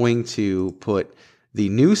am going to put the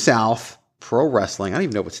New South Pro Wrestling, I don't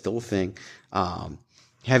even know if it's still a thing,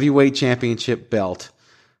 Heavyweight Championship belt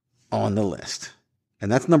on the list.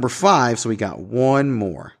 And that's number 5, so we got one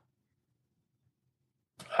more.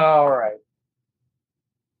 All right.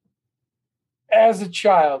 As a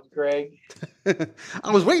child, Greg.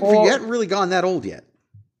 I was waiting for you. You hadn't really gone that old yet.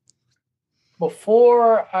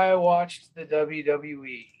 Before I watched the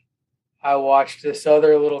WWE, I watched this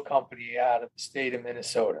other little company out of the state of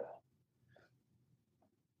Minnesota.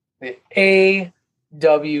 The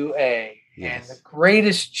AWA. Yes. And the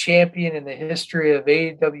greatest champion in the history of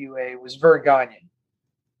AWA was Vern Gagne.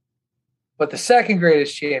 But the second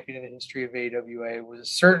greatest champion in the history of AWA was a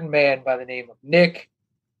certain man by the name of Nick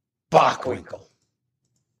Bockwinkel.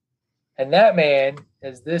 And that man,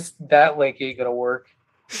 that link ain't going to work.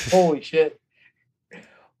 Holy shit.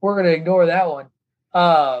 We're going to ignore that one.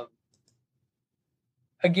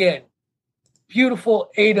 Again,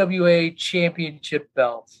 beautiful AWA championship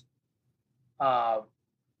belt.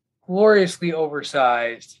 gloriously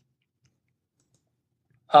oversized.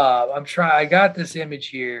 I got this image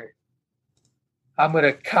here. I'm going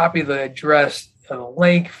to copy the address of the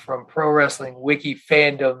link from Pro Wrestling Wiki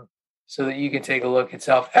Fandom so that you can take a look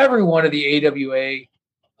itself. Every one of the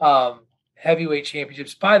AWA heavyweight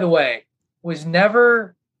championships, by the way, was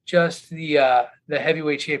never just the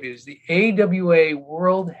heavyweight champion. It was the AWA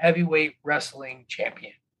World Heavyweight Wrestling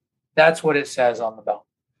Champion. That's what it says on the belt.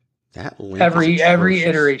 That link every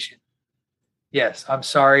iteration. Yes, I'm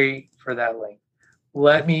sorry for that link.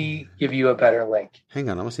 Let me give you a better link. Hang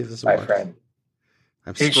on, I'm gonna see if this my works. Friend.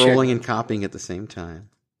 I'm scrolling and copying at the same time.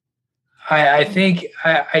 I think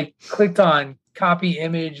I clicked on copy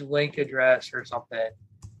image, link address, or something.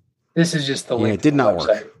 This is just the link. It did not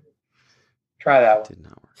work. Try that one. Did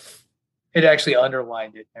not work. It actually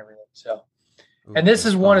underlined it and everything. So, and this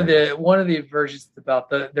is one of the versions about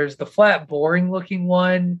there's the flat, boring looking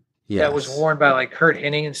one. Yes. That was worn by like Kurt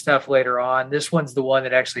Hennig and stuff later on. This one's the one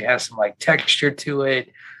that actually has some like texture to it,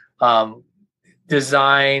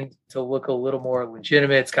 designed to look a little more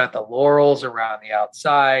legitimate. It's got the laurels around the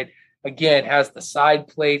outside. Again, has the side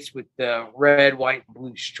plates with the red, white, and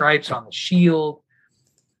blue stripes on the shield.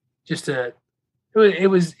 It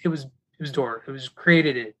was Dork. It was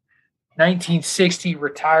created in 1960,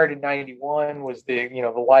 retired in 91. Was the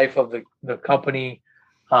life of the company,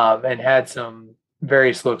 and had some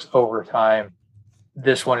various looks over time.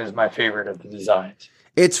 This one is my favorite of the designs.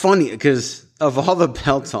 It's funny because of all the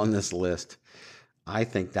belts on this list, I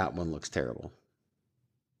think that one looks terrible.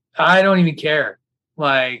 I don't even care.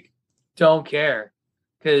 Don't care.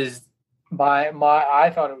 Because I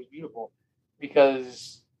thought it was beautiful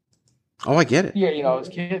because. Oh, I get it. Yeah, as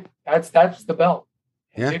a kid, that's the belt.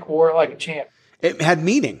 Yeah. Dick wore it like a champ. It had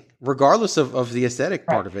meaning, regardless of the aesthetic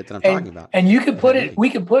part of it that I'm talking about. And you could put it, we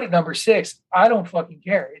could put it number 6. I don't fucking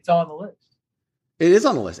care. It's on the list. It is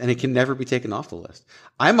on the list, and it can never be taken off the list.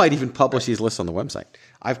 I might even publish these lists on the website.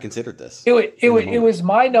 I've considered this. It was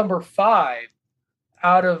my number 5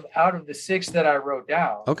 out of the 6 that I wrote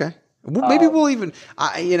down. Okay. Well, maybe we'll even.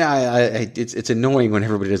 It's annoying when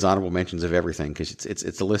everybody does honorable mentions of everything because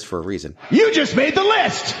it's a list for a reason. You just made the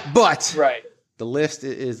list, but right. The list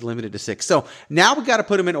is limited to 6. So now we got to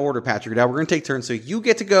put them in order, Patrick. Now we're going to take turns. So you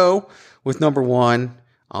get to go with number 1.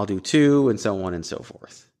 I'll do 2, and so on and so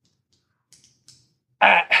forth.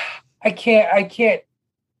 I can't.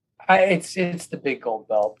 It's the big gold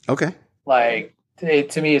belt. Okay.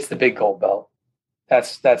 To me, it's the big gold belt.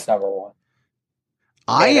 That's number 1.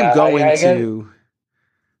 I am going to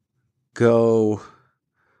go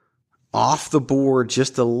off the board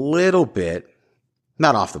just a little bit.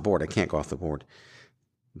 Not off the board. I can't go off the board.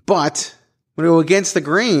 But I'm going to go against the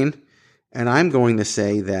grain, and I'm going to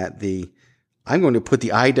say that I'm going to put the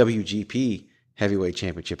IWGP Heavyweight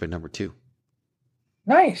Championship at number 2.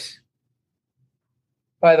 Nice.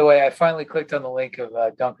 By the way, I finally clicked on the link of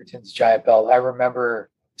Dunkerton's giant belt. I remember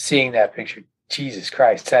seeing that picture. Jesus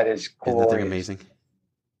Christ, that is glorious. Isn't that thing amazing?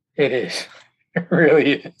 It is. It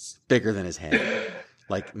really is. Bigger than his head.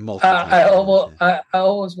 Like multiple times. I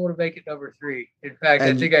almost want to make it number 3. In fact,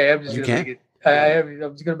 I think I am just going to make it.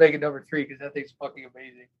 I'm just going to make it number 3 because that thing's fucking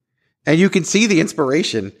amazing. And you can see the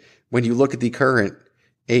inspiration when you look at the current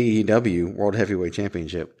AEW World Heavyweight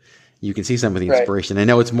Championship. You can see some of the inspiration. Right. I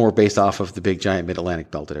know it's more based off of the big giant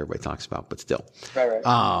Mid-Atlantic belt that everybody talks about, but still.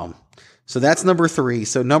 Right. So that's number 3.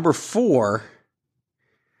 So number 4,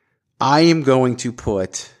 I am going to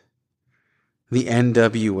put the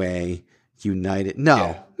NWA United.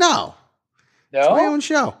 No. It's my own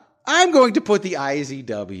show. I'm going to put the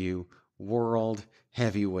IZW World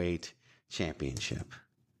Heavyweight Championship.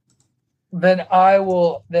 Then I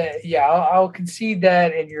will. I'll concede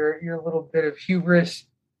that, and your little bit of hubris,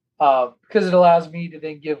 because it allows me to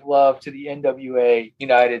then give love to the NWA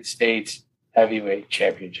United States Heavyweight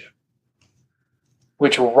Championship,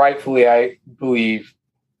 which rightfully I believe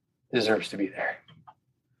deserves to be there.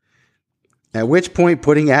 At which point,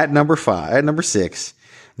 putting at number 6,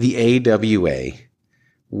 the AWA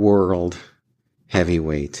World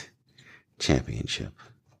Heavyweight Championship.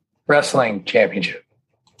 Wrestling Championship.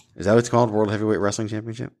 Is that what it's called? World Heavyweight Wrestling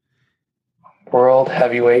Championship? World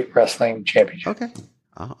Heavyweight Wrestling Championship. Okay.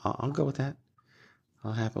 I'll go with that.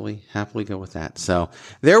 I'll happily go with that. So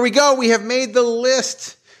there we go. We have made the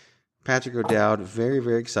list. Patrick O'Dowd, very,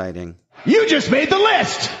 very exciting. You just made the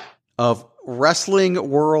list! Of wrestling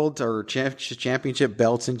world or championship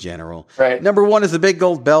belts in general. Right. Number 1 is the big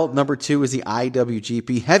gold belt. Number 2 is the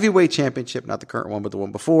IWGP Heavyweight Championship, not the current one, but the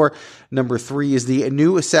one before. Number 3 is the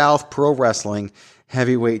New South Pro Wrestling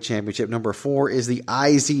Heavyweight Championship. Number 4 is the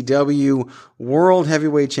IZW World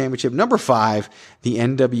Heavyweight Championship. Number 5, the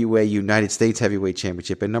NWA United States Heavyweight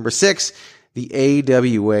Championship. And number 6, the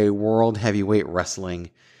AWA World Heavyweight Wrestling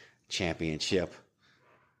Championship.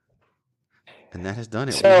 And that has done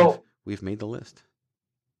it. So we've made the list.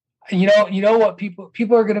 You know what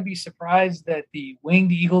people are going to be surprised that the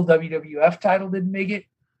Winged Eagle WWF title didn't make it.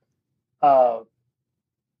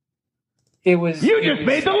 It was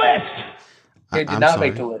made the list. It did not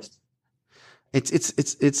make the list.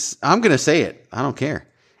 It's I'm going to say it. I don't care.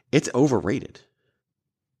 It's overrated.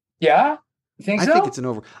 Yeah? You think so? I think it's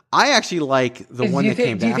I actually like the one that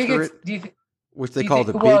came after it, which they call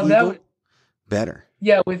the Big Eagle, better.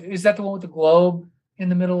 Yeah, is that the one with the globe in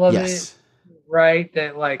the middle of Yes. it? Right?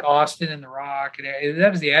 That like Austin and The Rock, and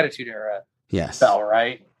that was the Attitude Era. Yes. Bell,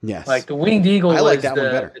 right? Yes. Like the Winged Eagle. I like that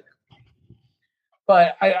one better.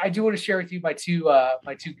 But I do want to share with you my two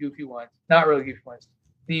goofy ones. Not really goofy ones.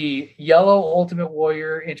 The yellow Ultimate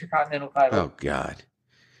Warrior Intercontinental title. Oh God.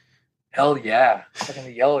 Hell yeah. Fucking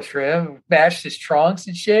the yellow shrimp. Bashed his trunks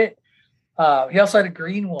and shit. He also had a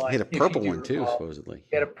green one. He had a purple one too, supposedly.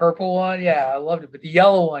 He had a purple one. Yeah, I loved it. But the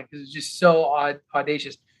yellow one, because it's just so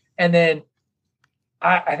audacious. And then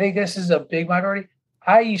I think this is a big minority.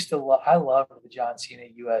 I loved the John Cena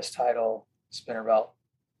U.S. title spinner belt.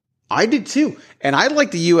 I did too. And I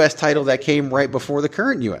liked the U.S. title that came right before the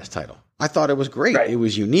current U.S. title. I thought it was great. Right. It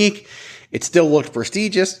was unique. It still looked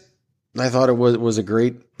prestigious. I thought it was a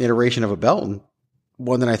great iteration of a belt, and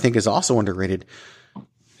one that I think is also underrated.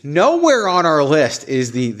 Nowhere on our list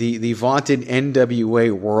is the vaunted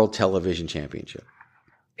NWA World Television Championship.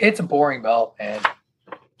 It's a boring belt, man.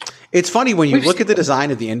 It's funny when you look at the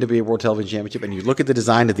design of the NWA World Television Championship and you look at the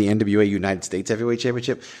design of the NWA United States Heavyweight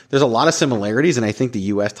Championship, there's a lot of similarities, and I think the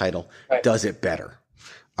U.S. title does it better.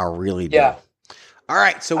 I really do. Yeah. All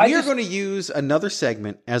right, so we are going to use another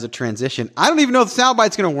segment as a transition. I don't even know if the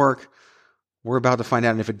soundbite's going to work. We're about to find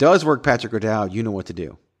out, and if it does work, Patrick O'Dowd, you know what to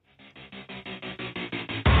do.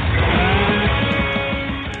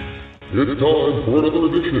 It's time for another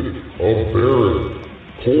edition of Baron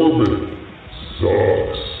Corbin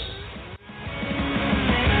Sucks.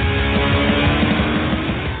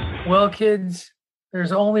 Well, kids,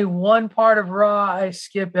 there's only one part of Raw I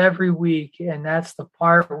skip every week, and that's the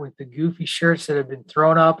part with the goofy shirts that have been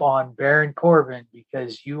thrown up on Baron Corbin,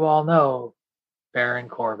 because you all know Baron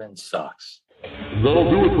Corbin sucks. And that'll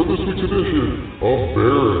do it for this week's edition of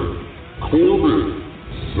Baron Corbin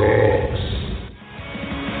Sucks.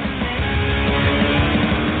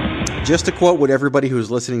 Just to quote what everybody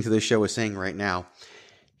who's listening to this show is saying right now,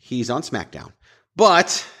 he's on SmackDown.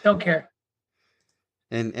 But don't care.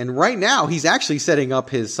 And right now, he's actually setting up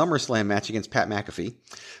his SummerSlam match against Pat McAfee,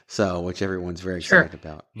 which everyone's very excited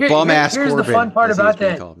about. Here's Corbin, the fun part about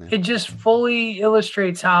that. Called, it just fully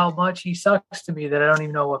illustrates how much he sucks to me that I don't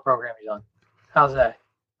even know what program he's on. How's that?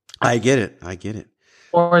 I get it.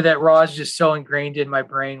 Or that Raw is just so ingrained in my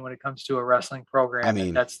brain when it comes to a wrestling program. I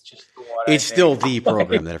mean, that's just what it's still the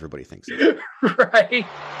program that everybody thinks of. Right.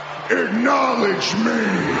 Acknowledge me.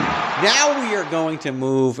 Now we are going to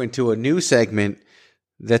move into a new segment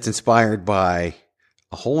that's inspired by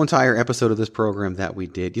a whole entire episode of this program that we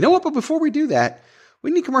did. You know what? But before we do that,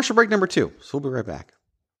 we need commercial break number 2. So we'll be right back.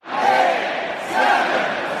 8,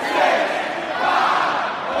 7, 6,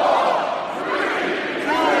 5, 4, 3, 2,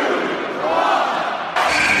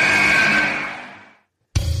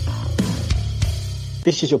 1.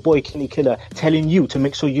 This is your boy Kenny Killer telling you to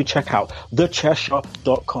make sure you check out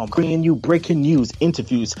thechairshot.com, bringing you breaking news,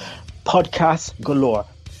 interviews, podcasts galore.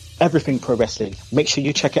 Everything pro wrestling. Make sure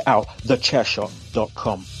you check it out,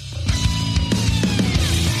 thechairshot.com.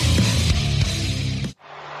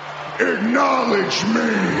 Acknowledge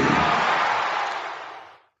me.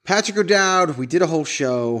 Patrick O'Dowd, we did a whole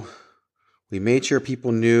show. We made sure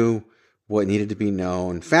people knew what needed to be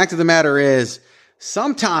known. Fact of the matter is,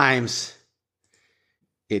 sometimes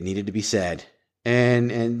it needed to be said.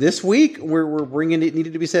 And this week, we're bringing It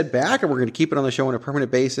Needed to Be Said back, and we're going to keep it on the show on a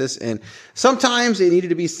permanent basis. And sometimes It Needed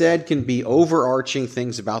to Be Said can be overarching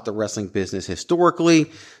things about the wrestling business historically.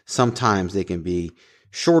 Sometimes they can be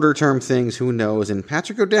shorter term things, who knows. And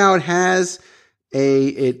Patrick O'Dowd has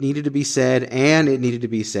It Needed to Be Said, and It Needed to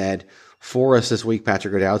Be Said for us this week,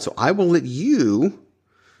 Patrick O'Dowd. So I will let you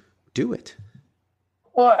do it.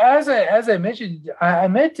 Well, as I mentioned, I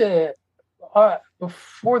meant to...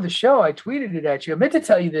 before the show, I tweeted it at you. I meant to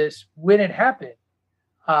tell you this when it happened,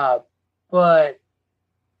 but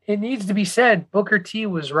it needs to be said, Booker T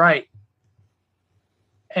was right.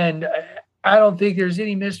 And I don't think there's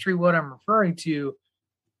any mystery what I'm referring to.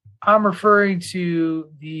 I'm referring to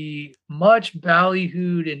the much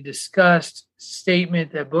ballyhooed and discussed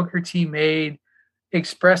statement that Booker T made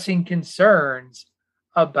expressing concerns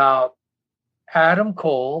about Adam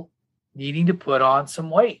Cole needing to put on some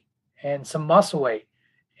weight and some muscle weight.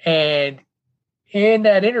 And in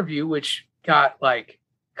that interview, which got like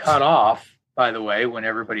cut off, by the way, when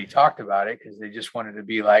everybody talked about it, because they just wanted to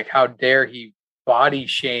be like, how dare he body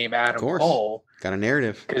shame Adam Cole? Got a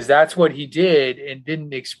narrative. Because that's what he did, and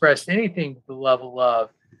didn't express anything to the level of,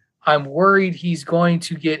 I'm worried he's going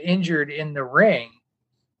to get injured in the ring.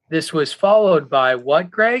 This was followed by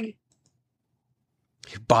what, Greg?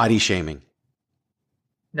 Body shaming.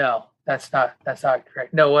 No, that's not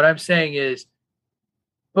correct. No, what I'm saying is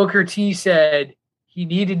Booker T said he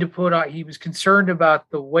needed to put on, he was concerned about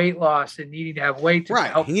the weight loss and needing to have weight to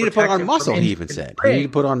help. He needed to put on muscle, he even said. He needed to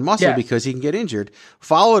put on muscle because he can get injured.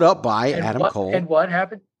 Followed up by Adam Cole. And what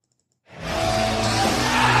happened?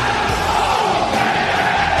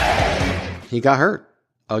 He got hurt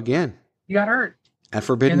again. He got hurt. At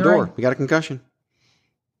Forbidden Door. Ring. He got a concussion.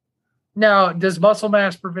 Now, does muscle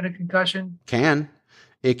mass prevent a concussion?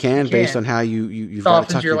 It can based on how you've got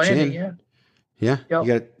to tuck your chin. Yeah. Yep.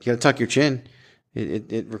 You got to tuck your chin.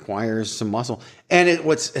 It requires some muscle. And at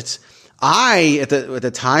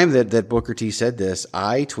the time that Booker T said this,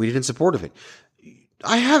 I tweeted in support of it.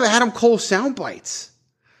 I have Adam Cole sound bites.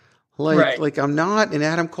 Like I'm not an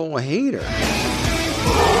Adam Cole hater.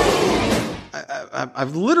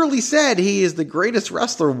 I've literally said he is the greatest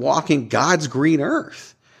wrestler walking God's green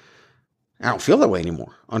earth. I don't feel that way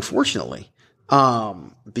anymore, unfortunately,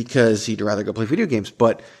 because he'd rather go play video games.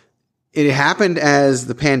 But it happened as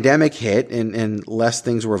the pandemic hit and less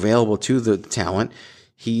things were available to the talent.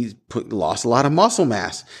 He lost a lot of muscle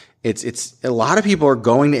mass. It's a lot of people are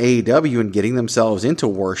going to AEW and getting themselves into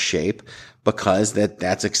worse shape because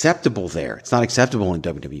that's acceptable there. It's not acceptable in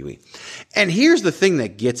WWE. And here's the thing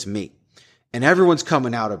that gets me. And everyone's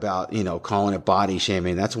coming out about, calling it body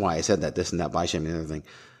shaming. That's why I said that, this and that, body shaming and everything.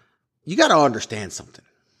 You got to understand something.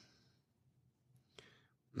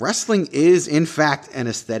 Wrestling is, in fact, an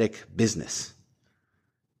aesthetic business.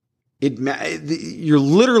 You're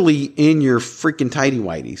literally in your freaking tighty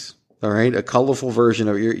whities, all right? A colorful version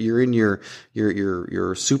of you're in your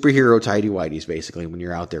superhero tighty whities, basically, when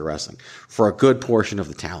you're out there wrestling for a good portion of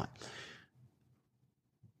the talent.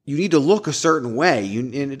 You need to look a certain way.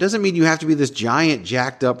 And it doesn't mean you have to be this giant,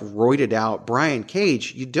 jacked up, roided out Brian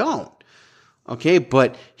Cage. You don't. Okay.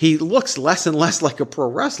 But he looks less and less like a pro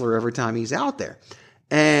wrestler every time he's out there.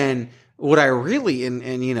 And what I really,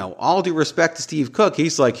 and all due respect to Steve Cook,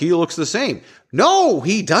 he's like, he looks the same. No,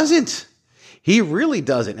 he doesn't. He really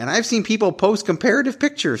doesn't. And I've seen people post comparative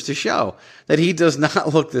pictures to show that he does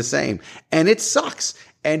not look the same. And it sucks.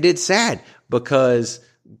 And it's sad because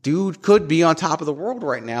dude could be on top of the world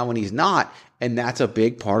right now when he's not. And that's a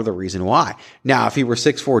big part of the reason why. Now, if he were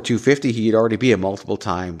 6'4", 250, he'd already be a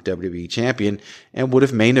multiple-time WWE champion and would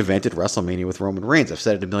have main evented WrestleMania with Roman Reigns. I've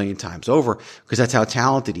said it a million times over because that's how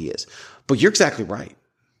talented he is. But you're exactly right.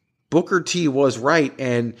 Booker T was right.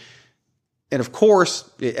 And of course,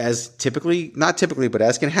 as typically, not typically, but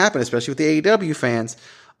as can happen, especially with the AEW fans,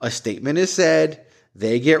 a statement is said,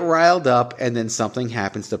 they get riled up, and then something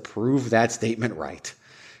happens to prove that statement right.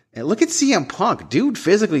 And look at CM Punk. Dude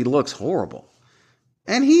physically looks horrible.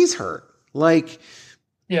 And he's hurt. And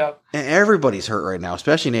everybody's hurt right now,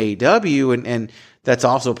 especially in AEW. And that's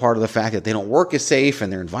also part of the fact that they don't work as safe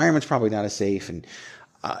and their environment's probably not as safe. And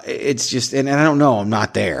it's just, and I don't know, I'm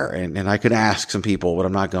not there. And I could ask some people, but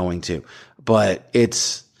I'm not going to. But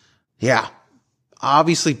it's,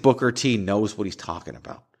 obviously Booker T knows what he's talking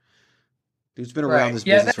about. Dude's been around this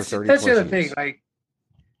business for 30 plus years. That's the other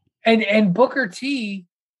thing. And Booker T,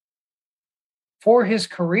 for his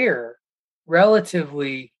career,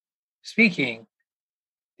 relatively speaking,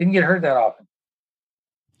 didn't get hurt that often.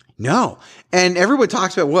 No. And everyone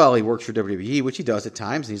talks about, well, he works for WWE, which he does at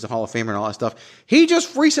times, and he's a Hall of Famer and all that stuff. He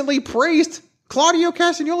just recently praised Claudio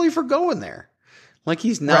Castagnoli for going there.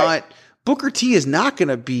 He's not, Booker T is not going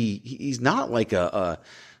to be, he's not like someone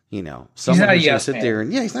who's going to sit there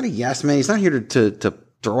and, he's not a yes man. He's not here to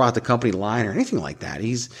throw out the company line or anything like that.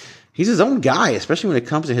 He's his own guy, especially when it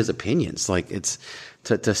comes to his opinions. It's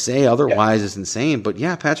to say otherwise is insane. But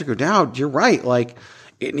Patrick O'Dowd, you're right.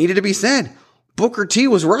 It needed to be said. Booker T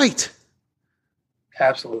was right.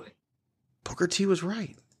 Absolutely. Booker T was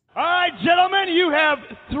right. All right, gentlemen, you have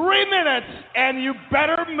 3 minutes, and you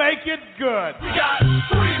better make it good. We got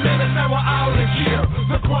 3 minutes and we're out of here.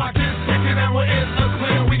 The clock is ticking and we're in the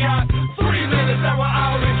clear. We got 3 minutes and we're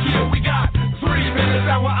out of here. 3 minutes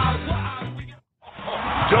and we're out.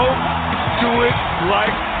 Don't do it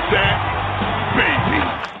like that, baby.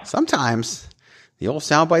 Sometimes the old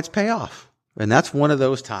sound bites pay off. And that's one of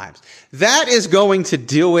those times. That is going to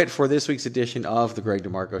do it for this week's edition of the Greg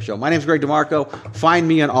DeMarco Show. My name is Greg DeMarco. Find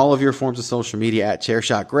me on all of your forms of social media at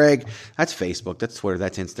ChairShotGreg. That's Facebook, that's Twitter,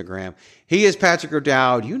 that's Instagram. He is Patrick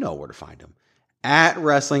O'Dowd. You know where to find him. At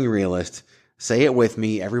Wrestling Realist. Say it with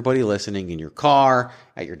me. Everybody listening in your car,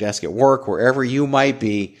 at your desk at work, wherever you might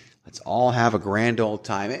be. Let's all have a grand old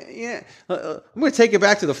time. Yeah, I'm going to take it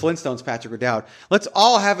back to the Flintstones, Patrick O'Dowd. Let's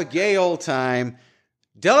all have a gay old time.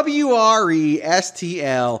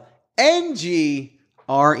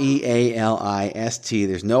 WRESTLNGREALIST.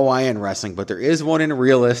 There's no I in wrestling, but there is one in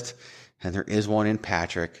Realist, and there is one in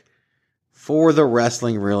Patrick. For the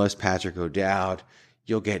Wrestling Realist, Patrick O'Dowd,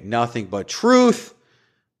 you'll get nothing but truth.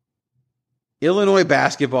 Illinois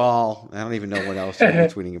basketball. I don't even know what else you're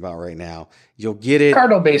tweeting about right now. You'll get it.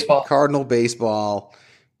 Cardinal baseball,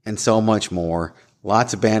 and so much more.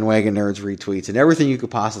 Lots of bandwagon nerds retweets and everything you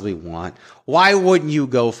could possibly want. Why wouldn't you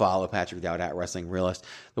go follow Patrick Dowd at Wrestling Realist?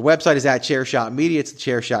 The website is at Chairshot Media. It's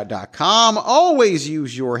thechairshot.com. Always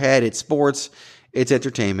use your head. It's sports. It's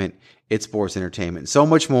entertainment. It's sports entertainment. So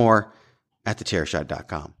much more at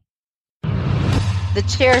thechairshot.com.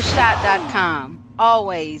 Thechairshot.com.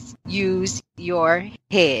 Always use your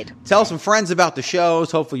head. Tell some friends about the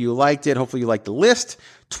shows. Hopefully you liked it. Hopefully you liked the list.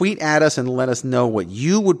 Tweet at us and let us know what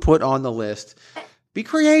you would put on the list. Be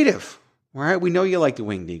creative. All right. We know you like the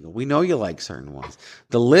Winged Eagle. We know you like certain ones.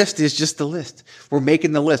 The list is just the list. We're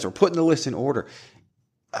making the list. We're putting the list in order.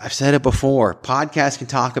 I've said it before. Podcasts can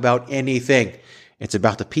talk about anything. It's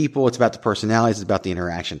about the people. It's about the personalities. It's about the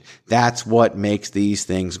interaction. That's what makes these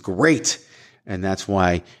things great. And that's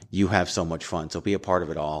why you have so much fun. So be a part of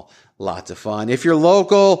it all. Lots of fun. If you're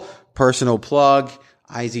local, personal plug,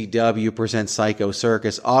 IZW presents Psycho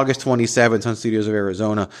Circus, August 27th, Sun Studios of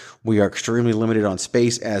Arizona. We are extremely limited on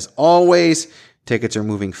space as always. Tickets are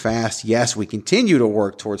moving fast. Yes, we continue to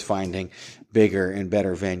work towards finding bigger and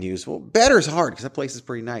better venues. Well, better is hard because that place is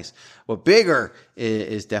pretty nice. But bigger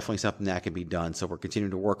is definitely something that can be done. So we're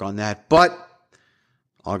continuing to work on that. But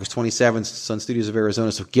August 27th, Sun Studios of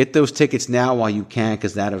Arizona. So get those tickets now while you can,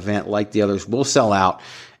 because that event, like the others, will sell out.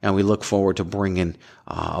 And we look forward to bringing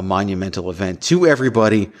a monumental event to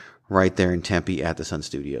everybody right there in Tempe at the Sun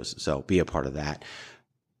Studios. So be a part of that.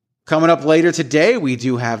 Coming up later today, we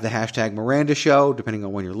do have the hashtag Miranda Show. Depending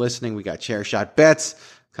on when you're listening, we got Chair Shot Bets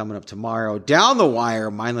coming up tomorrow. Down the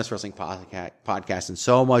Wire, Mindless Wrestling Podcast, and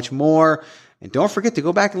so much more. And don't forget to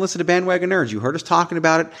go back and listen to Bandwagon Nerds. You heard us talking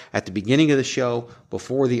about it at the beginning of the show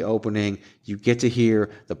before the opening. You get to hear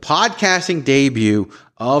the podcasting debut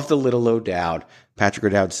of the Little O'Dowd, Patrick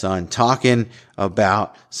O'Dowd's son, talking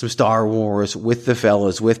about some Star Wars with the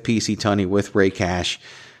fellas, with PC Tunney, with Ray Cash.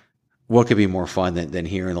 What could be more fun than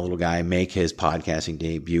hearing the little guy make his podcasting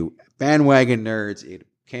debut? Bandwagon Nerds. It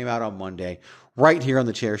came out on Monday right here on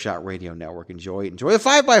the Chairshot Radio Network. Enjoy it. Enjoy the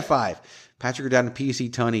 5x5. Patrick O'Dowd and PC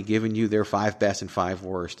Tunney giving you their 5 best and 5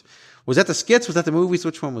 worst. Was that the skits? Was that the movies?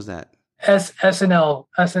 Which one was that? SNL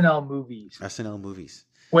movies. SNL movies.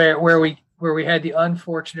 Where we had the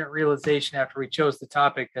unfortunate realization after we chose the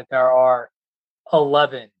topic that there are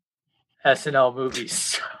 11 SNL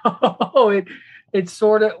movies. So it's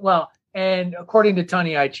sort of, well, and according to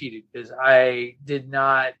Tunney, I cheated because I did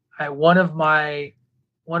not. One of my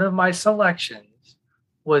selections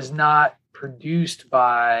was not produced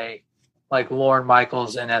by like Lorne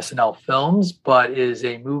Michaels and SNL Films, but is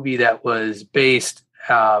a movie that was based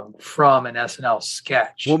from an SNL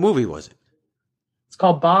sketch. What movie was it? It's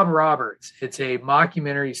called Bob Roberts. It's a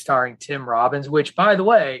mockumentary starring Tim Robbins, which, by the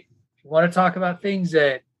way, if you want to talk about things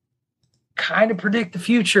that kind of predict the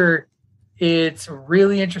future, it's a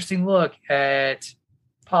really interesting look at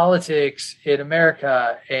politics in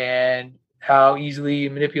America and how easily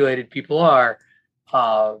manipulated people are.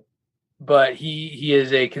 But he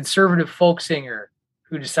is a conservative folk singer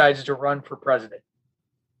who decides to run for president.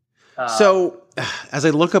 So as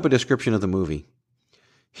I look up a description of the movie,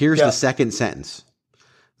 here's the second sentence.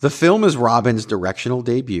 The film is Robbins' directional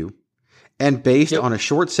debut and based on a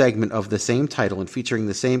short segment of the same title and featuring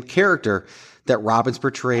the same character that Robbins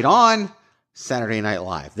portrayed on Saturday Night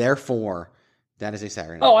Live. Therefore, that is a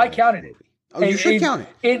Saturday Night Live I counted movie. it. Oh, you should count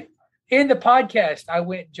it. In the podcast, I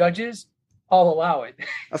went judges. I'll allow it.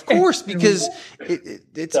 Of course, because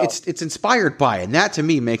it's inspired by it. And that to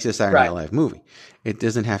me makes it a Saturday Night Live movie. It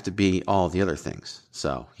doesn't have to be all the other things.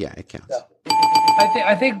 So yeah, it counts. So,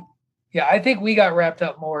 I think we got wrapped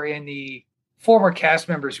up more in the former cast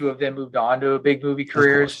members who have then moved on to big movie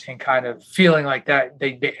careers and kind of feeling like that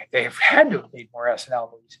they've had to have made more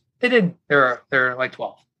SNL movies. They did. They're like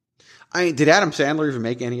 12. Did Adam Sandler even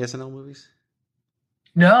make any SNL movies?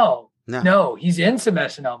 No. He's in some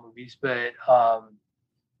SNL movies, but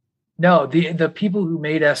no. The people who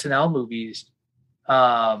made SNL movies,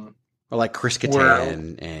 or like Chris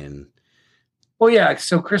Kattan and. Well, yeah.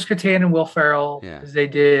 So Chris Kattan and Will Ferrell, they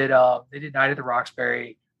did Night at the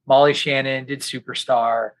Roxbury. Molly Shannon did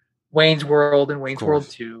Superstar, Wayne's World, and Wayne's World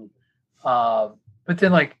 2. But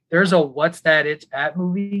then like there's a What's That It's Pat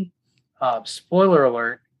movie. Spoiler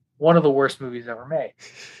alert, one of the worst movies ever made.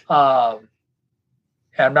 And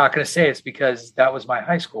I'm not going to say it's because that was my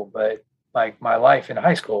high school, but like my life in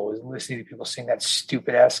high school was listening to people sing that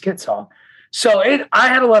stupid ass skit song. So I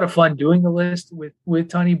had a lot of fun doing the list with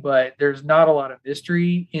Tony, but there's not a lot of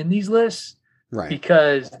mystery in these lists, right?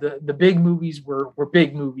 Because the big movies were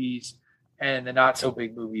big movies, and the not so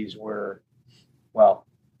big movies were, well,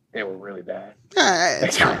 they were really bad. They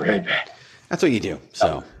were really bad. That's what you do.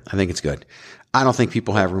 So I think it's good. I don't think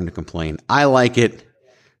people have room to complain. I like it.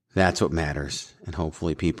 That's what matters. And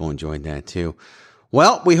hopefully people enjoyed that too.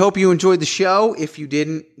 Well, we hope you enjoyed the show. If you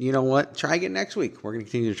didn't, you know what? Try again next week. We're going to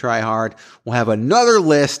continue to try hard. We'll have another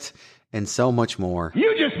list and so much more.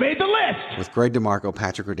 You just made the list. With Greg DeMarco,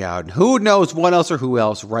 Patrick O'Dowd, and who knows what else or who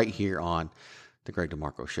else right here on The Greg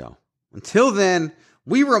DeMarco Show. Until then,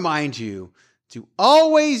 we remind you to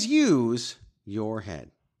always use your head.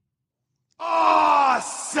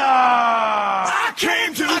 Awesome! I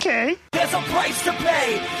came to... Okay. There's a price to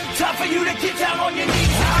pay. Time for you to get down on your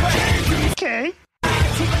knees. Okay.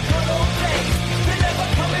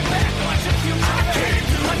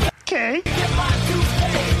 Okay.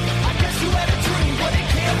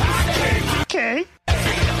 Okay.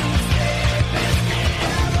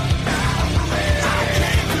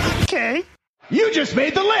 Okay. You just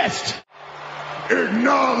made the list.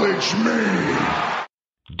 Acknowledge me.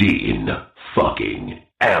 Dean fucking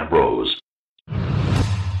Ambrose.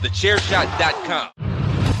 TheChairShot.com.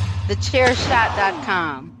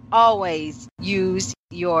 TheChairShot.com. Always use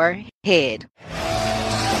your head.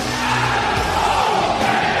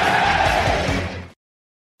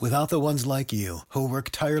 Without the ones like you, who work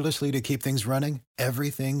tirelessly to keep things running,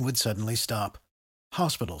 everything would suddenly stop.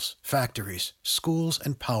 Hospitals, factories, schools,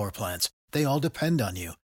 and power plants, they all depend on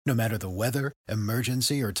you. No matter the weather,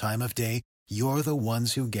 emergency, or time of day, you're the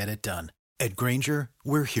ones who get it done. At Grainger,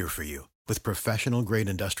 we're here for you with professional-grade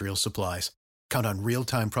industrial supplies. Count on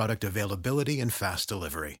real-time product availability and fast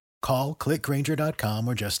delivery. Call, click Grainger.com,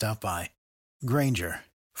 or just stop by. Grainger,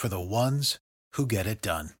 for the ones who get it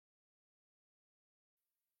done.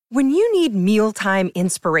 When you need mealtime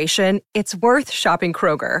inspiration, it's worth shopping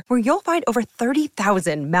Kroger, where you'll find over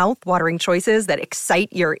 30,000 mouth-watering choices that excite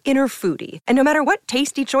your inner foodie. And no matter what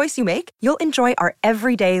tasty choice you make, you'll enjoy our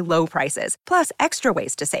everyday low prices, plus extra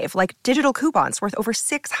ways to save, like digital coupons worth over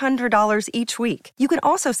 $600 each week. You can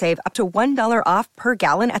also save up to $1 off per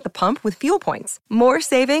gallon at the pump with fuel points. More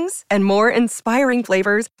savings and more inspiring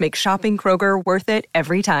flavors make shopping Kroger worth it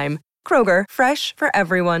every time. Kroger, fresh for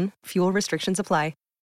everyone. Fuel restrictions apply.